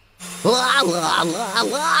 La la la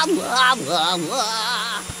la la la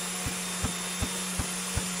la.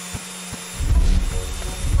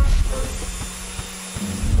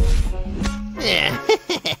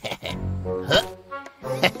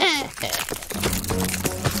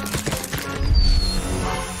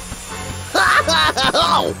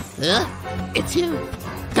 Oh, it's you.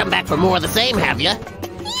 Come back for more of the same, have you?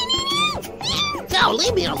 No,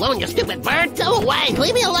 leave me alone, you stupid bird. Go away.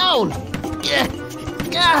 Leave me alone.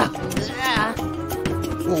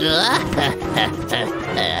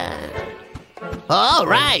 All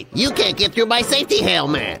right, you can't get through my safety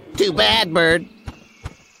helmet. Too bad, bird.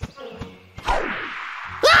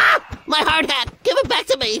 Ah! My hard hat! Give it back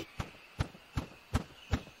to me!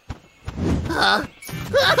 Oh,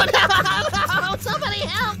 no! Somebody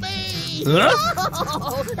help me! Huh?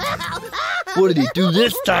 Oh, What did he do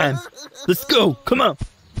this time? Let's go. Come on.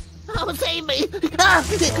 oh save me! Ah!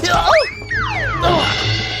 Oh!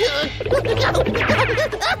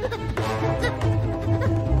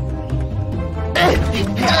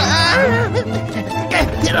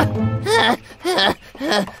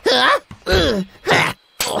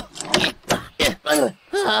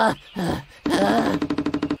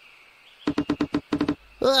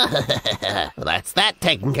 That's that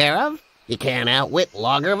taken care of. You can't outwit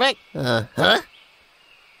Logger Vick. Huh?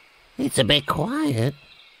 It's a bit quiet.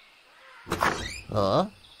 Oh,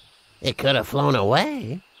 it could have flown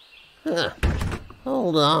away. Huh.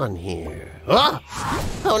 Hold on here. Oh,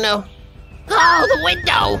 oh no. Oh, the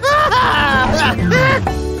window!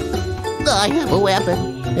 I have a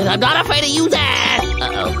weapon, and I'm not afraid to use that!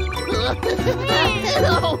 Uh-oh.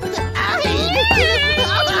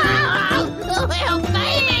 Help me!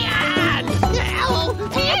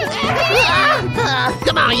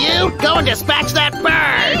 Come on, you! Go and dispatch that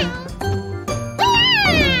bird!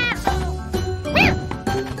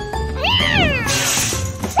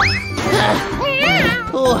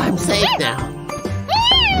 Oh, I'm safe now.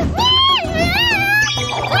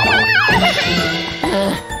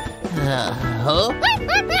 Oh?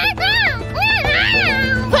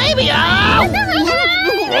 Baby,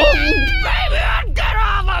 Baby, get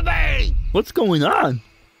off of me! What's going on?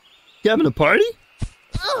 You having a party?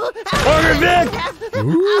 Logger Vick!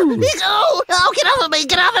 Oh, get off of me!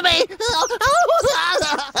 Get off of me!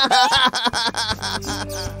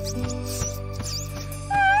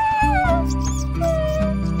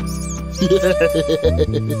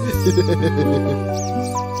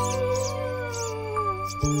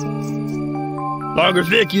 Logger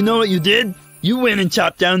Vick, you know what you did? You went and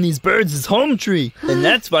chopped down these birds' home tree, and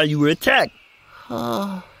that's why you were attacked.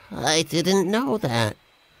 Oh, I didn't know that.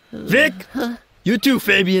 Vick, you too,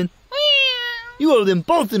 Fabian. You owe them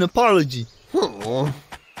both an apology. Oh,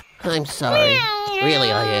 I'm sorry.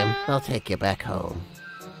 Really, I am. I'll take you back home.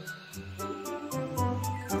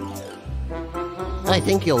 I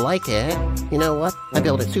think you'll like it. You know what? I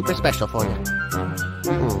built it super special for you.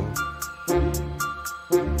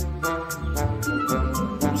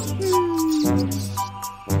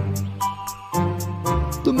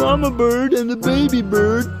 The mama bird and the baby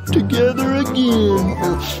bird together again.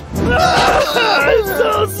 It's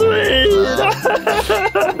so sweet.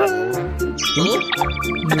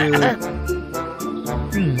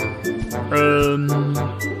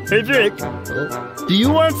 Hey Vic, do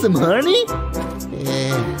you want some honey?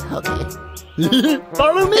 Okay.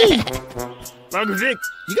 Follow me. Uncle Vic,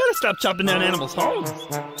 you gotta stop chopping down animals' homes.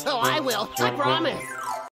 Oh, I will. I promise.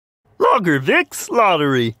 Logger Vic's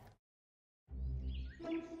Lottery.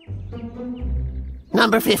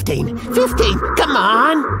 Number 15. 15. Come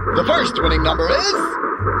on. The first winning number is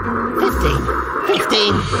 15. 15.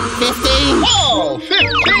 15. Oh,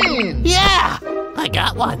 15! Yeah, I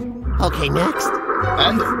got one. Okay, next.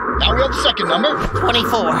 And now we have the second number.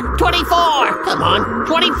 24. 24. Come on.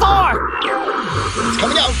 24. It's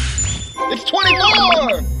coming out. It's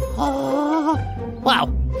 24! Oh, wow.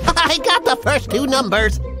 I got the first two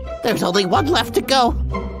numbers. There's only one left to go.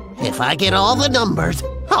 If I get all the numbers,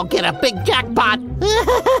 I'll get a big jackpot.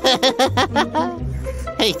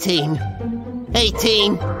 18.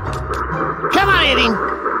 18. Come on, 18.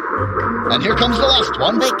 And here comes the last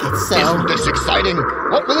one. Make it so. Isn't this exciting?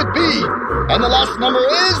 What will it be? And the last number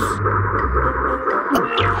is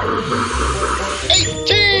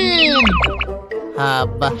 18!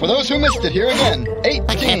 For those who missed it, here again, 18.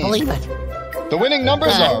 I can't believe it. The winning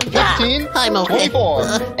numbers are 15, I'm okay.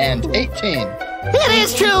 24, and 18. It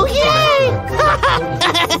is true! Yay!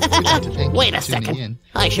 Wait a second.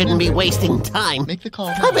 I shouldn't be wasting time. Make the call.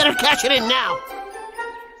 I better cash it in now.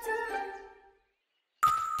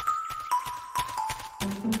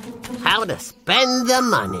 How to spend the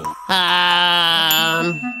money.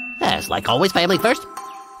 As like always, family first.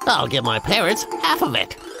 I'll give my parents half of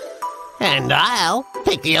it. And I'll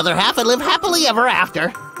take the other half and live happily ever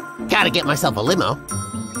after. Gotta get myself a limo.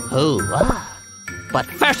 Ooh, but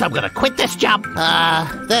first I'm gonna quit this job.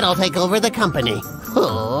 Then I'll take over the company.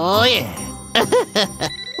 Oh, yeah.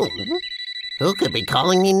 Who could be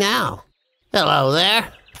calling me now? Hello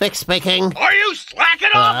there. Vic speaking. Are you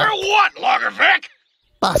slacking off or what, Logger Vic?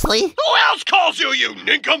 Boss Lee? Who else calls you, you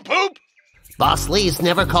nincompoop? Boss Lee's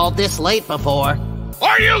never called this late before.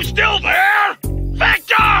 Are you still there?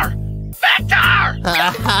 Victor! Victor!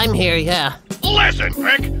 I'm here, yeah. Listen,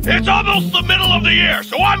 Vic, it's almost the middle of the year,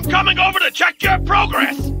 so I'm coming over to check your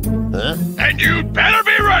progress. Huh? And you'd better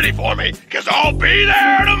be ready for me, because I'll be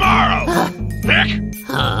there tomorrow. Vic?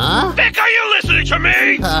 Huh? Vic, are you listening to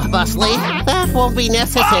me? Boss Lee, that won't be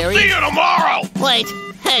necessary. I'll see you tomorrow. Wait,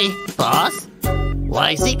 hey, boss.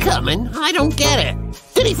 Why is he coming? I don't get it.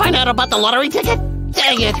 Did he find out about the lottery ticket?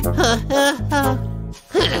 Dang it.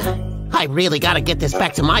 I really gotta get this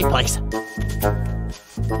back to my place.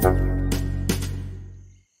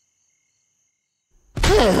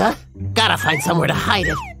 Gotta find somewhere to hide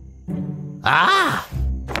it.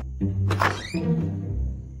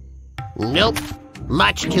 Nope.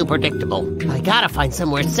 Much too predictable. I gotta find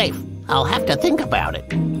somewhere safe. I'll have to think about it.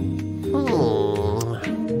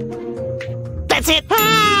 That's it!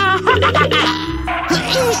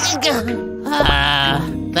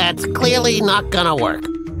 That's clearly not gonna work.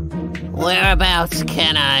 Whereabouts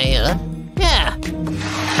can I, yeah.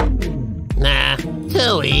 Nah,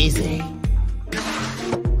 too easy.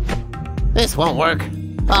 This won't work,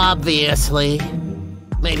 obviously.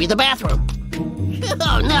 Maybe the bathroom.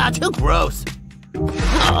 Oh, no, too gross.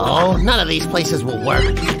 Oh, none of these places will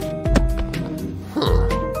work.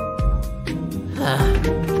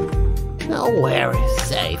 Nowhere is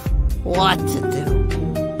safe. What to do?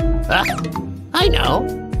 I know.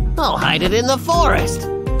 I'll hide it in the forest.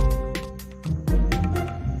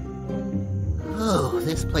 Oh,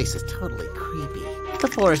 this place is totally creepy. The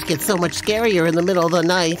forest gets so much scarier in the middle of the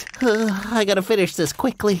night. I gotta finish this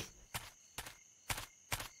quickly.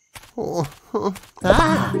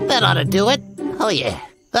 That ought to do it. Oh, yeah.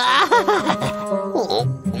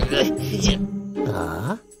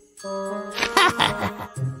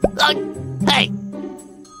 Hey!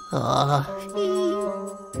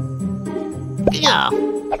 No!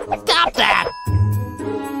 Stop that!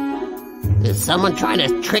 Is someone trying to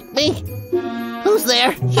trick me? Who's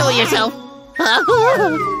there? Show yourself!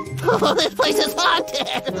 Oh, this place is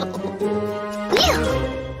haunted!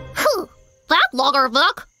 That Logger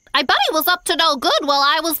Vick, I bet he was up to no good while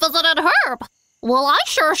I was visiting Herb. Well, I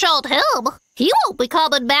sure showed him. He won't be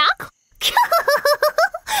coming back.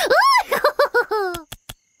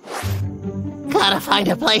 Gotta find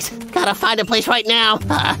a place. Gotta find a place right now.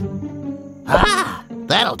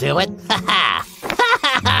 That'll do it.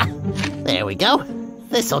 There we go.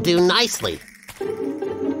 This'll do nicely.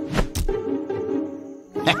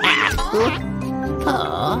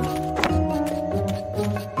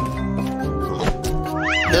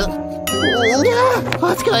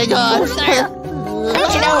 What's going on? Who's there?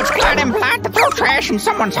 Don't you know it's quite impolite to throw trash in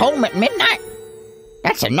someone's home at midnight?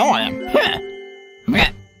 That's annoying.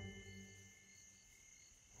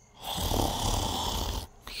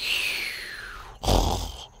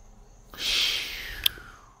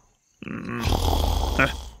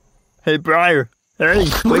 Hey, Briar. Hey,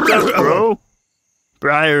 wake up, bro.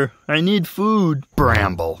 Briar, I need food.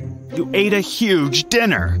 Bramble, you ate a huge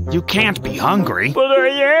dinner. You can't be hungry. But I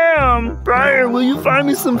am. Briar, will you find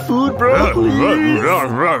me some food, bro, please?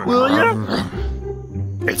 Will ya?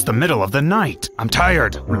 It's the middle of the night. I'm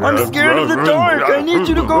tired. I'm scared of the dark. I need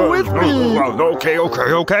you to go with me. Okay.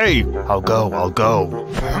 I'll go.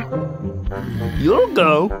 You'll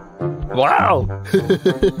go? Wow.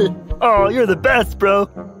 Oh, you're the best, bro.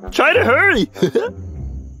 Try to hurry.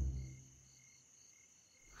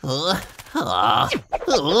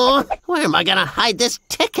 Where am I gonna hide this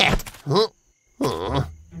ticket?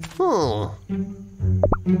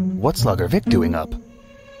 What's Slugger Vick doing up?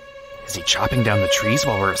 Is he chopping down the trees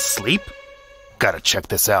while we're asleep? Gotta check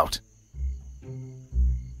this out.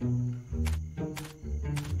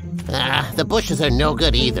 The bushes are no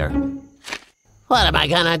good either. What am I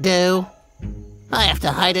gonna do? I have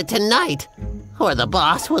to hide it tonight, or the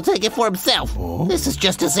boss will take it for himself. Oh? This is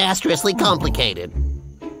just disastrously complicated.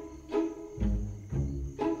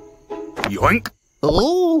 Yoink!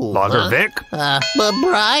 Ooh! Logger Vick? But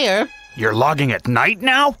Briar? You're logging at night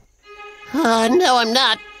now? No, I'm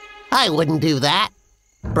not. I wouldn't do that.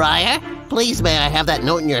 Briar, please may I have that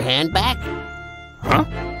note in your hand back? Huh?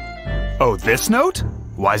 Oh, this note?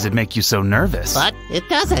 Why does it make you so nervous? But it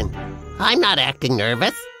doesn't. I'm not acting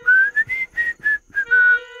nervous.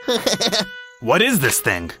 What is this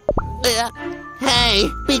thing? Hey,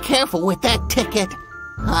 be careful with that ticket.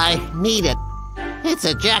 I need it. It's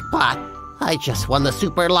a jackpot. I just won the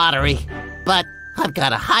super lottery. But I've got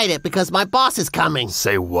to hide it because my boss is coming.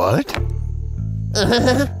 Say what?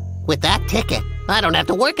 With that ticket, I don't have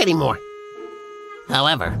to work anymore.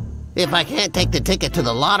 However, if I can't take the ticket to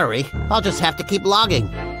the lottery, I'll just have to keep logging.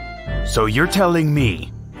 So you're telling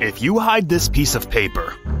me, if you hide this piece of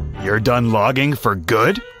paper, you're done logging for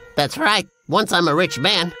good? That's right. Once I'm a rich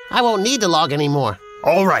man, I won't need to log anymore.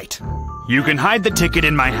 All right. You can hide the ticket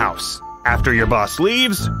in my house. After your boss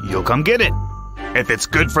leaves, you'll come get it. If it's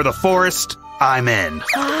good for the forest, I'm in.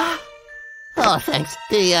 Oh, thanks.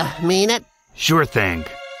 Do you mean it? Sure thing.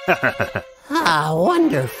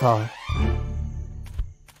 Wonderful.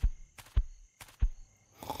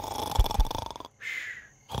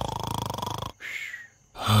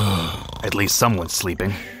 At least someone's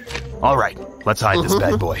sleeping. All right, let's hide this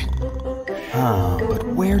bad boy. But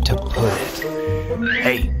where to put it?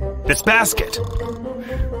 Hey, this basket!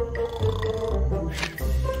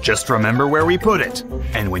 Just remember where we put it.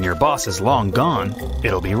 And when your boss is long gone,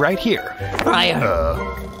 it'll be right here. Briar,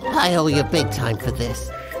 I owe you big time for this.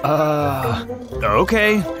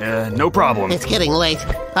 Okay, no problem. It's getting late.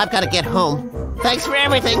 I've got to get home. Thanks for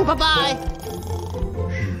everything. Bye-bye.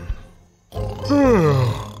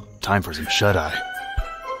 Time for some shut-eye.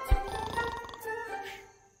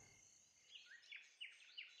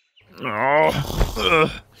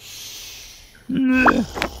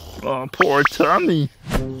 Oh, poor Tommy.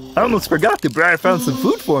 I almost forgot that Briar found some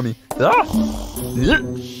food for me. Did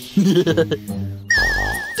he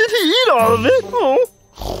eat all of it? Oh.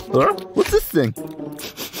 What's this thing?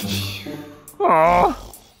 Oh,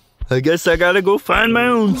 I guess I gotta go find my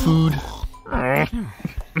own food.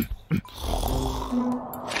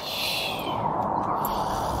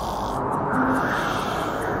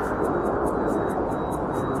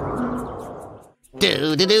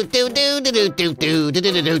 Do.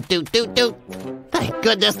 Thank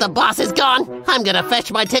goodness the boss is gone. I'm gonna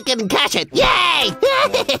fetch my ticket and cash it. Yay!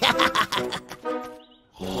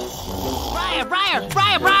 Briar!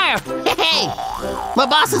 Hey! My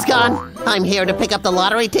boss is gone. I'm here to pick up the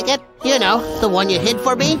lottery ticket. You know, the one you hid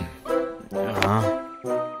for me.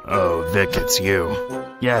 Oh, Vic, it's you.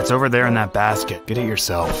 Yeah, it's over there in that basket. Get it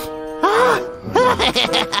yourself.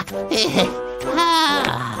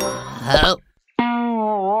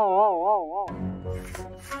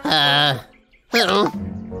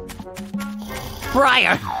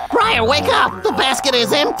 Briar, wake up! The basket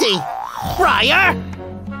is empty! Briar!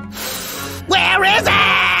 Where is it?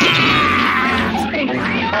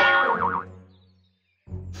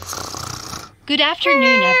 Good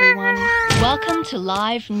afternoon, everyone. Welcome to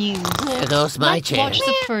Live News. There goes my Let's chair. watch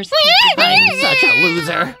the first I'm such a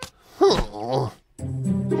loser.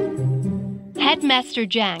 Headmaster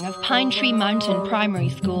Jang of Pine Tree Mountain Primary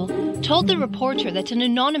School told the reporter that an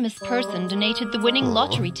anonymous person donated the winning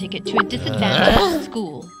lottery ticket to a disadvantaged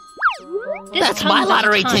school. This That's comes my at a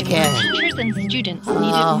lottery time ticket. when teachers and students need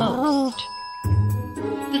it most.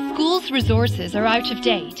 The school's resources are out of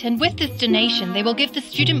date, and with this donation, they will give the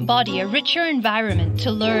student body a richer environment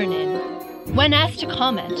to learn in. When asked to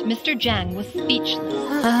comment, Mr. Jang was speechless.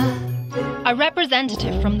 A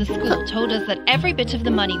representative from the school told us that every bit of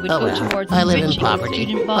the money would go towards I live in enriching the poverty,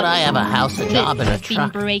 student but body. I have a house, a job, and a This has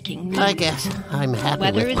truck. been breaking news. I guess I'm happy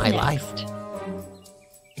Weather with is my next. life.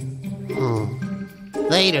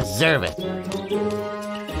 They deserve it.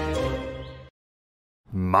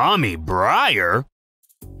 Mommy Briar?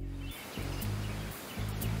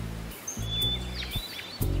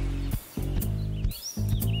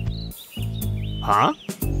 Huh?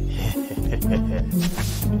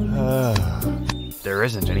 There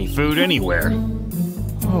isn't any food anywhere.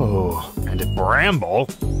 Oh, and if Bramble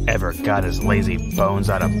ever got his lazy bones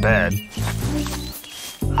out of bed.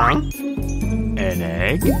 Huh? An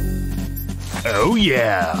egg? Oh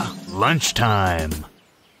yeah, lunchtime.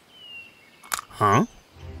 Huh?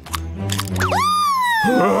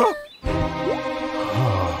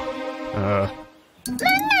 Huh?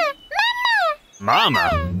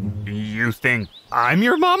 Mama? You think I'm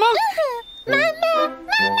your mama?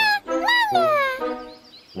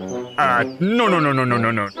 No.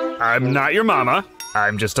 I'm not your mama.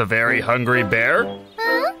 I'm just a very hungry bear.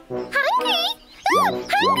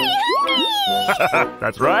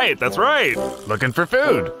 That's right. Looking for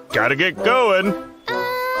food. Gotta get going.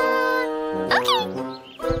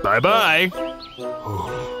 Okay. Bye-bye.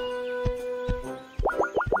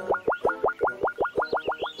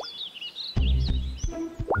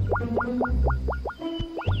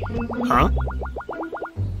 Huh?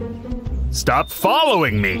 Stop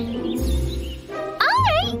following me!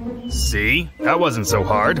 Alright. See? That wasn't so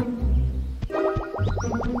hard.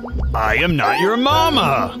 I am not your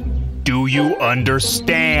mama! Do you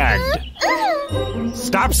understand?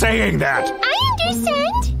 Stop saying that! I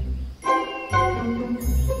understand.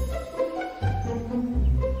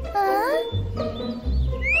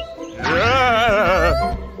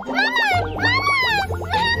 Ah!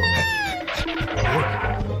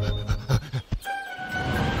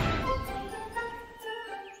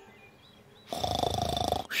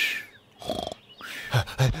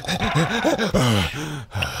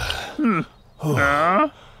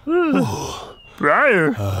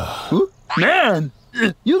 Briar, man,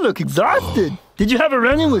 you look exhausted. Did you have a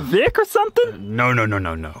run-in with Vick or something?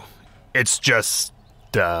 No. It's just,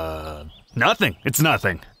 nothing. It's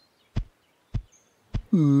nothing.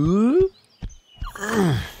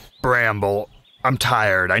 Bramble, I'm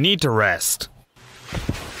tired. I need to rest.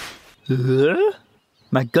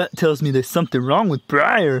 My gut tells me there's something wrong with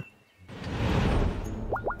Briar.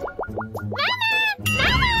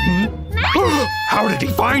 How did he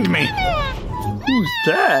find me? Who's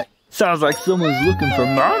that? Sounds like someone's looking for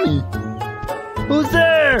Mommy. Who's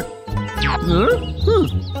there?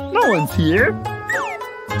 No one's here.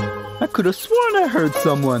 I could have sworn I heard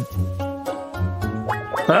someone.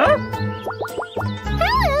 Huh?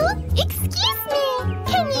 Hello. Excuse me.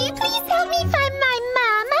 Can you please help me find my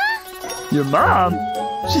mama? Your mom?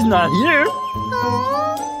 She's not here.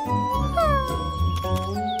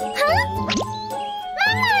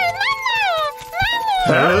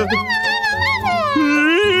 Huh?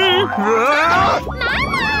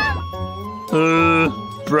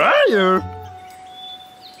 Briar?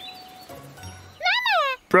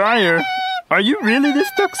 Briar, are you really this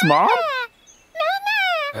duck's mom?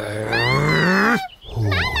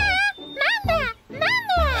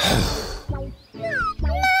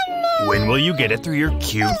 When will you get it through your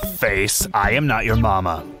cute face? I am not your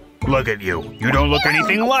mama. Look at you. You don't look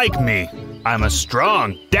anything like me. I'm a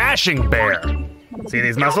strong, dashing bear. See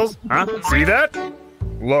these muscles? Huh? See that?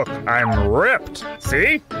 Look, I'm ripped.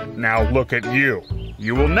 See? Now look at you.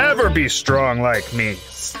 You will never be strong like me.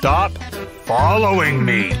 Stop following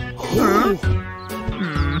me. My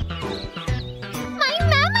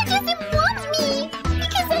mama doesn't want me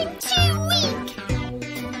because I'm too weak.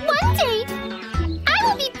 One day, I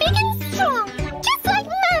will be big and strong, just like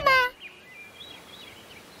Mama.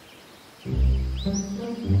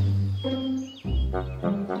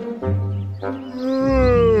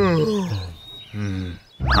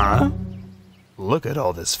 Huh? Look at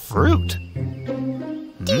all this fruit.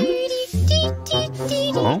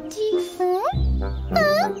 Huh? Mama,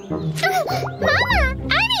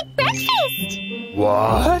 I made breakfast.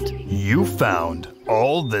 What? You found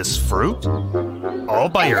all this fruit? All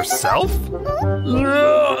by yourself?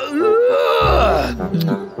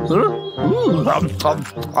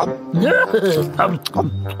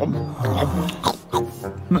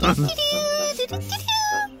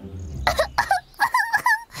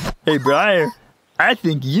 Hey, Briar, I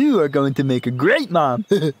think you are going to make a great mom.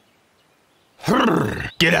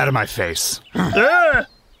 Get out of my face. Why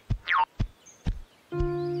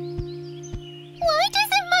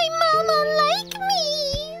doesn't my mama like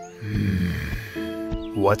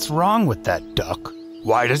me? What's wrong with that duck?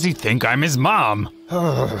 Why does he think I'm his mom?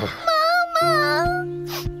 Mama!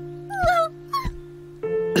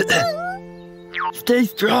 Stay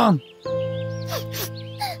strong.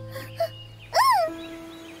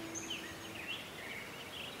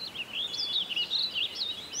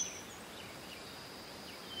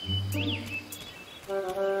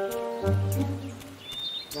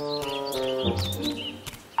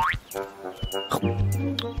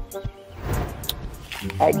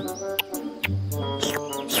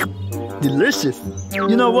 Delicious.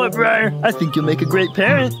 You know what, Briar? I think you'll make a great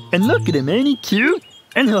parent. And look at him, ain't he cute?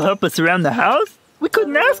 And he'll help us around the house. We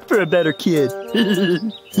couldn't ask for a better kid.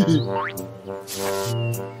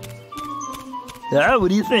 What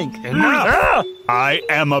do you think? Enough! I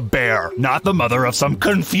am a bear, not the mother of some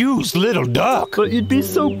confused little duck. But you'd be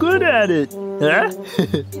so good at it.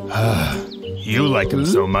 You like him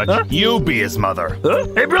so much, you be his mother.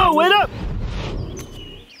 Hey, bro, wait up!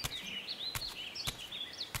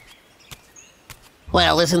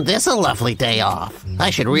 Well, isn't this a lovely day off?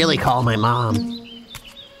 I should really call my mom.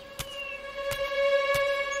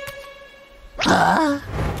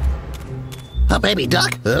 A baby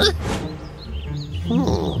duck? Huh?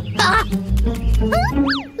 Ah! Look,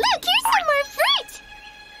 here's some more fruit!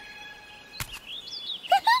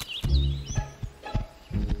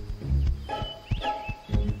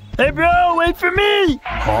 Hey, bro, wait for me!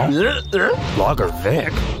 Logger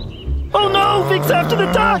Vick? Oh no, Vick's after the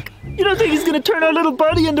duck! You don't think he's gonna turn our little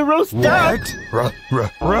buddy into roast duck?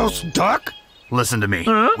 Roast duck? Listen to me.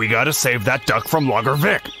 We gotta save that duck from Logger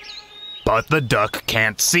Vick. But the duck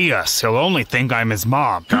can't see us. He'll only think I'm his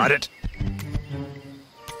mom. Got it?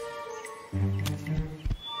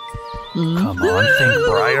 Come on, think,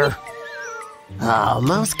 Briar.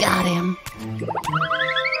 Almost got him.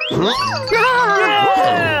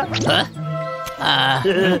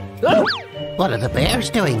 What are the bears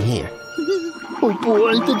doing here? Oh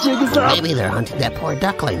boy, the jig is up. Maybe they're hunting that poor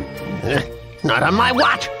duckling. Not on my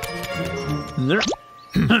watch.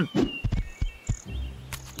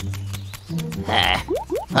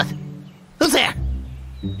 What? Who's there?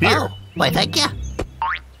 Here. Oh, why, thank you.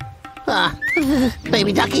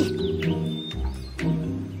 Baby ducky.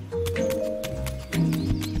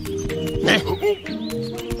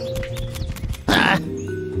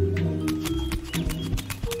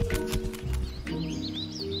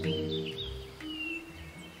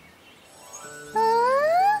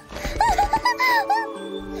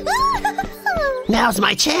 Now's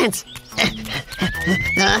my chance.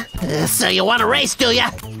 So you want to race, do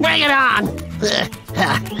ya? Bring it on!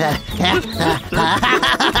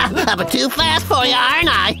 I'm too fast for you, aren't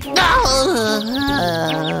I?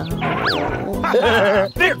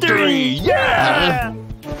 Victory! Yeah!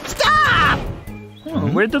 Stop!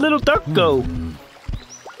 Where'd the little duck go?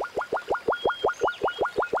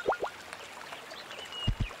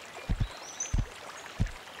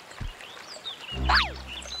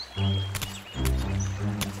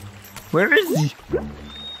 Where is he?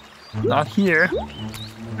 Not here.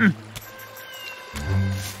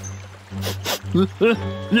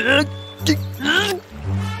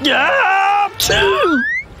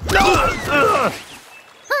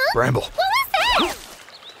 Bramble. What was that?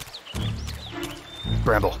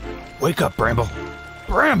 Bramble. Wake up, Bramble.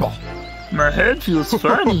 Bramble! My head feels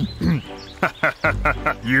funny.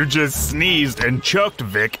 You just sneezed and chucked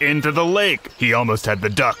Vick into the lake. He almost had the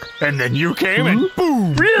duck. And then you came and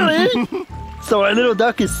boom! Really? So our little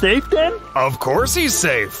duck is safe then? Of course he's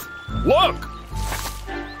safe. Look!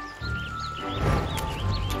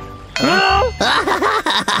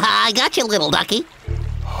 I got you, little ducky.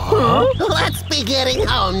 Let's be getting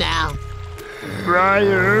home now.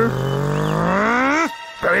 Briar.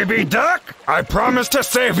 Baby duck, I promise to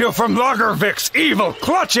save you from Logger Vick's evil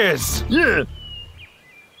clutches! Yeah.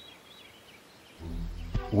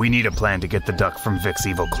 We need a plan to get the duck from Vick's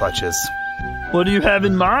evil clutches. What do you have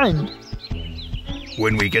in mind?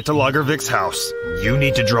 When we get to Logger Vick's house, you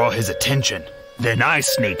need to draw his attention. Then I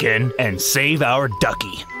sneak in and save our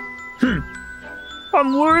ducky.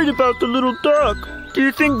 I'm worried about the little duck. Do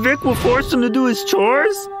you think Vick will force him to do his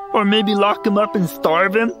chores? Or maybe lock him up and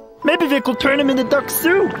starve him? Maybe Vick will turn him into duck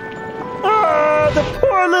soup. Ah, the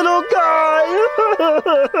poor little guy.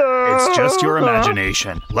 It's just your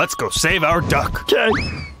imagination. Let's go save our duck. Okay.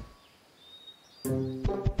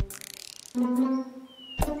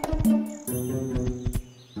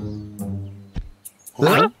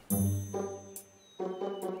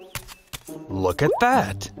 Look Look at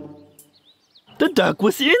that. The duck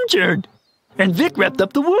was injured, and Vick wrapped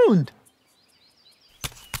up the wound.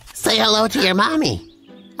 Say hello to your mommy.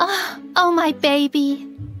 Oh, my baby.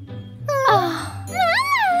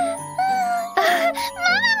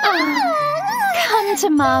 Come to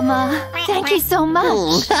Mama. Thank you so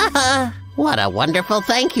much. What a wonderful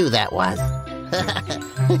thank you that was.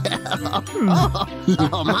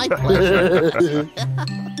 Oh, my pleasure.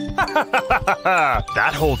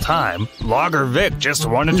 That whole time, Logger Vick just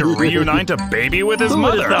wanted to reunite a baby with his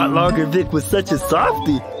mother. Who would have thought Logger Vick was such a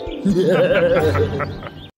softie?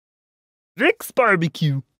 Vick's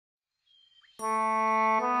barbecue.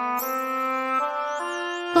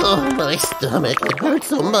 Oh, my stomach, it hurts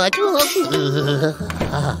so much.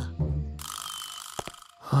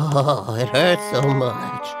 Oh, it hurts so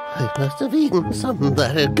much. I must have eaten something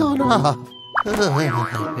that had gone off.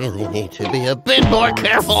 I really need to be a bit more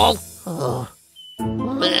careful. Oh,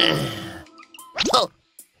 man. Oh,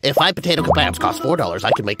 if 5 potato kebabs cost $4,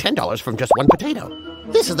 I can make $10 from just 1 potato.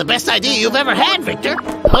 This is the best idea you've ever had, Victor.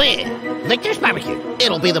 Oh, yeah. Victor's Barbecue.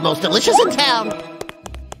 It'll be the most delicious in town.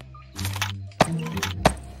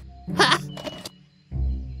 Ha!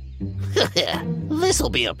 This'll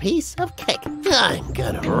be a piece of cake. I'm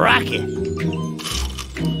gonna rock it.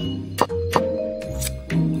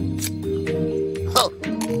 Oh.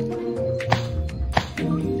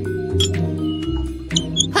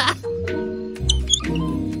 Ha!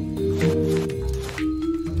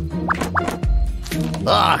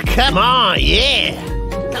 Oh, come on, yeah.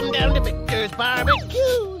 Come down to Victor's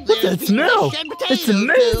Barbecue. What's that smell? It's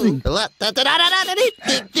amazing.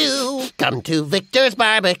 Come to Victor's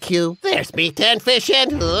Barbecue. There's meat and fish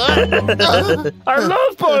and... I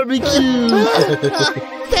love barbecue.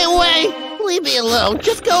 Stay away. Leave me alone.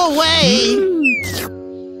 Just go away.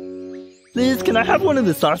 Liz, can I have one of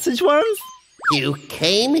the sausage ones? You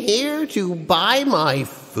came here to buy my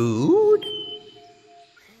food?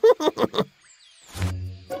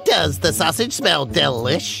 Does the sausage smell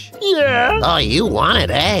delish? Yeah. Oh, you want it,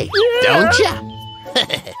 eh? Yeah. Don't ya?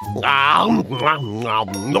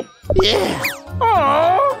 Yeah.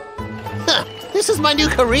 Aww. Huh. This is my new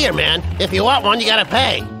career, man. If you want one, you gotta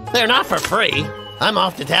pay. They're not for free. I'm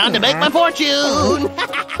off to town to make my fortune.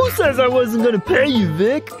 Who says I wasn't gonna pay you,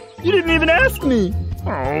 Vic? You didn't even ask me.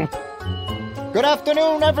 Oh. Good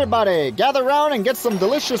afternoon, everybody. Gather round and get some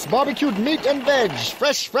delicious barbecued meat and veg.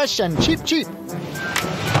 Fresh, fresh, and cheap, cheap.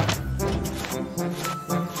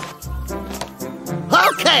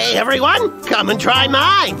 Okay, everyone, come and try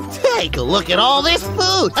mine. Take a look at all this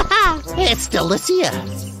food. It's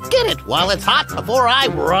delicious. Get it while it's hot before I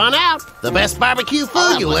run out. The best barbecue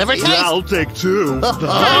food you'll ever taste. Yeah, I'll take 2. Okay.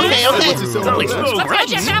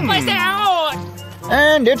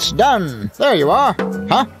 And it's done. There you are.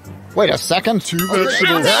 Huh? Wait a second. 2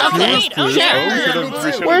 vegetables.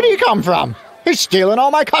 Where'd he come from? He's stealing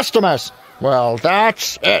all my customers. Well,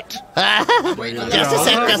 that's it. Just a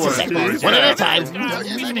sec. One at a time.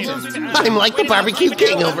 I'm like the barbecue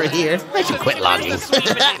king over here. I should quit logging.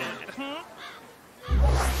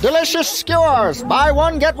 Delicious skewers. Buy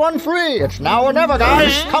one, get one free. It's now or never,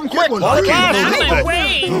 guys. Come quick while it lasts.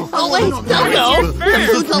 Oh, wait. No. The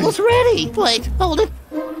food's almost ready. Wait, hold it.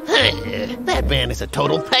 That man is a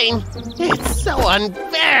total pain. It's so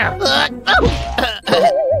unfair.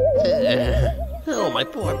 Oh, my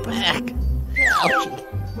poor back.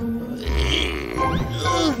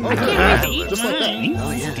 Just like that.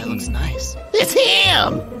 Oh, yeah, that looks nice. It's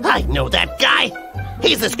him! I know that guy.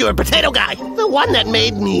 He's the skewered potato guy, the one that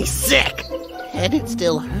made me sick. And it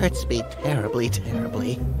still hurts me terribly,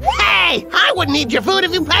 terribly. Hey! I wouldn't eat your food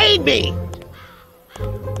if you paid me!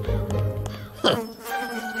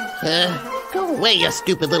 Go away, you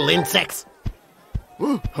stupid little insects.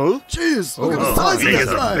 Huh? Jeez, look at the size of that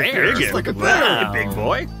guy. Just like a bear. Big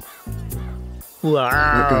boy.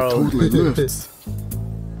 Wow. Totally lifts.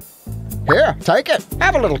 Here, take it.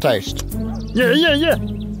 Have a little taste. Yeah.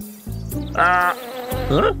 Huh?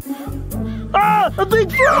 Ah, a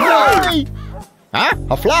big fly! Huh?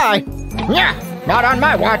 A fly? Yeah, not on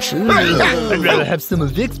my watch. I'd rather have some of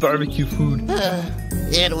Vic's barbecue food.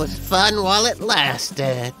 It was fun while it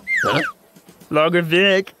lasted. Huh? Logger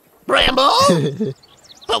Vic. Bramble?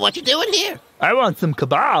 But what you doing here? I want some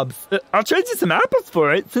kebabs. I'll trade you some apples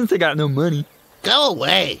for it, since I got no money. Go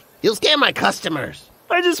away. You'll scare my customers.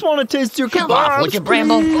 I just want to taste your kebabs. Come off, would you,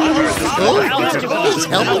 Bramble? Please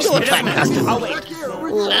help me to attract customers.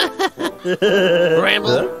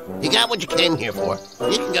 Bramble, you got what you came here for.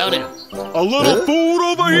 You can go now. A little food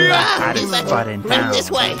over here. Right this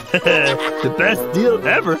way. The best deal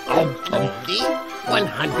ever.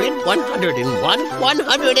 100, 101,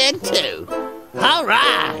 102. All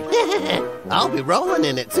right. I'll be rolling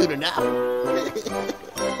in it soon enough.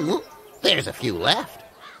 There's a few left.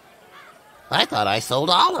 I thought I sold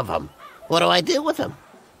all of them. What do I do with them?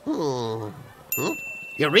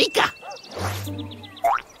 Eureka!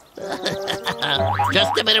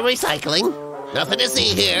 Just a bit of recycling. Nothing to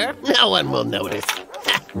see here. No one will notice.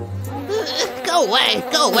 Go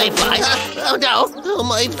away, flies. Oh no, oh,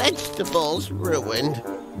 my vegetables ruined.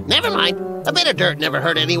 Never mind, a bit of dirt never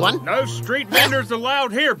hurt anyone. No street vendors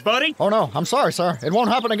allowed here, buddy. Oh no, I'm sorry, sir. It won't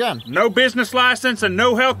happen again. No business license and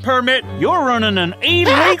no health permit. You're running an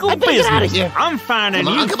illegal business. Get out of here. I'm finding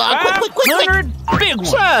Come on, you come on, quick. 500 big ones.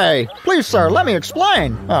 Say, please, sir, let me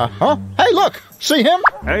explain. Hey, look, see him?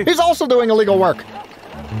 Hey. He's also doing illegal work.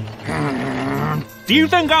 Do you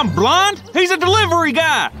think I'm blind? He's a delivery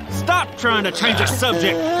guy. Stop trying to change the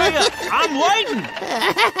subject. Hey, I'm waiting.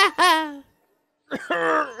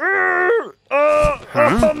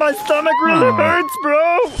 My stomach really hurts,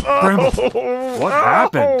 bro. Grandma, what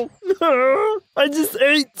happened? I just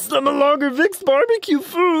ate some of Longer Vick's barbecue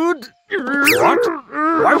food. What?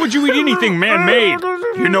 Why would you eat anything man-made?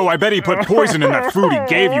 You know, I bet he put poison in that food he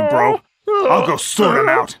gave you, bro. I'll go sort him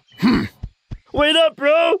out. Wait up,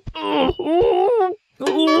 bro.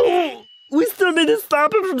 We still need to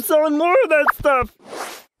stop him from selling more of that stuff.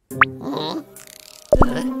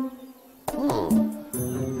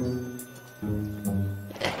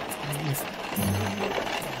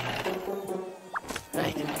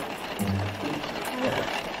 Right.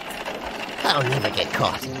 I'll never get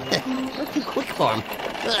caught. We're too quick for him.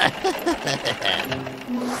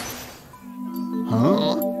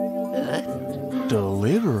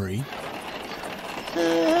 Delivery?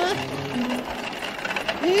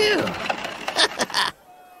 Ew.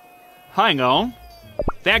 Hang on.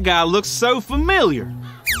 That guy looks so familiar.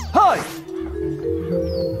 Hi!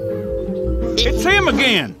 It's him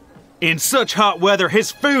again! In such hot weather,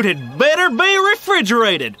 his food had better be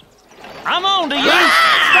refrigerated. I'm on to you!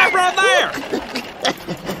 Stop right there!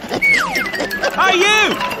 Hey,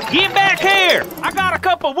 you! Get back here! I got a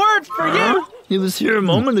couple words for you! He was here a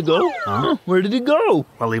moment ago. Huh? Where did he go?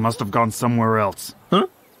 Well, he must have gone somewhere else. Huh?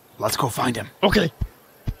 Let's go find him. Okay.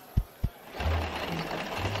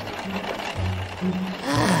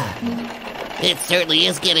 It certainly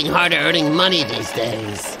is getting harder earning money these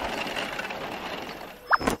days.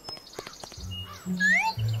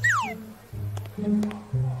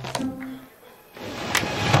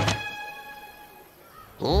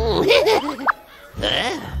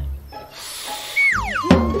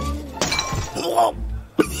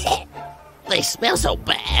 They smell so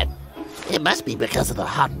bad. It must be because of the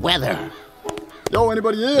hot weather. Yo,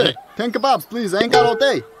 anybody here? 10 kebabs, please. I ain't got all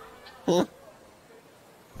day.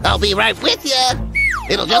 I'll be right with you.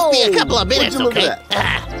 It'll just be a couple of minutes, okay?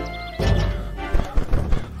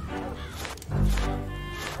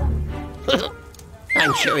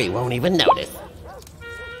 I'm sure he won't even notice.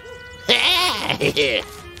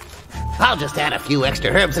 I'll just add a few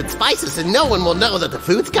extra herbs and spices and no one will know that the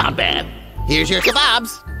food's gone bad. Here's your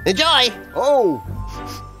kebabs. Enjoy. Oh.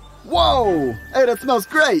 Whoa. Hey, that smells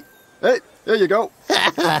great. Hey, there you go.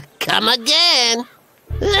 Come again.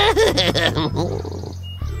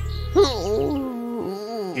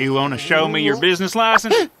 You want to show me your business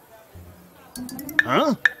license?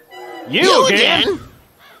 Huh? You again?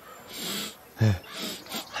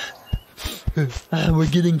 We're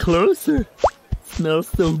getting closer. Smells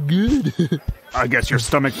so good. I guess your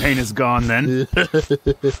stomach pain is gone then.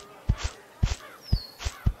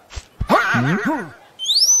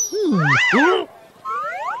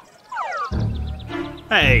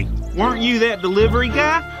 Hey, weren't you that delivery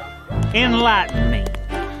guy? Enlighten me.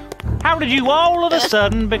 How did you all of a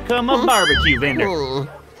sudden become a barbecue vendor?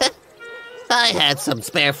 I had some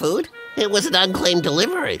spare food. It was an unclaimed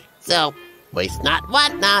delivery. So, waste not,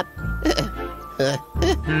 want not.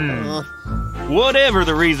 Whatever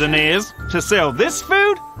the reason is, to sell this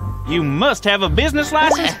food, you must have a business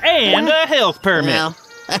license and a health permit. Well,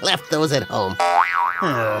 I left those at home.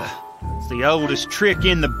 It's the oldest trick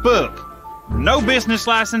in the book. No business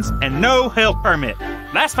license and no health permit.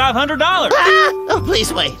 That's $500. Oh,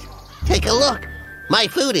 please wait. Take a look. My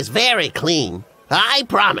food is very clean. I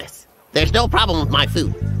promise. There's no problem with my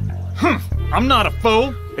food. I'm not a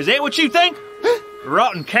fool. Is that what you think?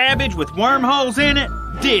 Rotten cabbage with wormholes in it?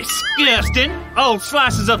 Disgusting. Old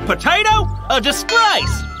slices of potato? A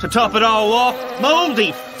disgrace. To top it all off,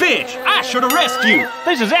 moldy fish. I should arrest you.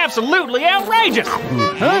 This is absolutely outrageous.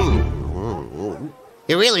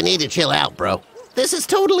 You really need to chill out, bro. This is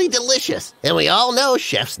totally delicious. And we all know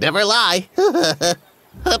chefs never lie.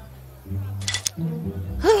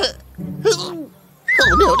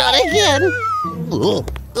 Oh, no, not again.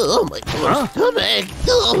 Oh my stomach!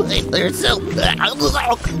 Oh, they're so.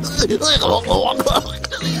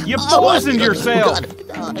 You poisoned yourself!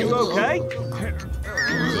 You okay?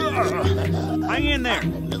 Hang in there.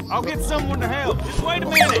 I'll get someone to help. Just wait a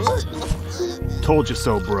minute. Told you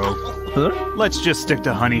so, bro. Huh? Let's just stick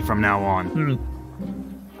to honey from now on.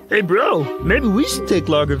 Hey, bro, maybe we should take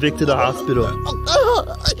Lager Vick to the hospital.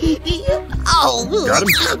 Got him?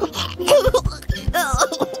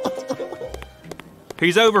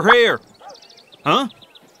 He's over here. Huh?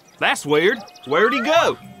 That's weird. Where'd he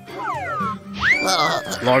go?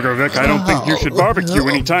 Lager Vick, I don't think you should barbecue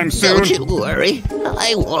anytime soon. Don't you worry.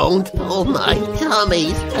 I won't. Oh, my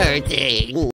tummy's hurting.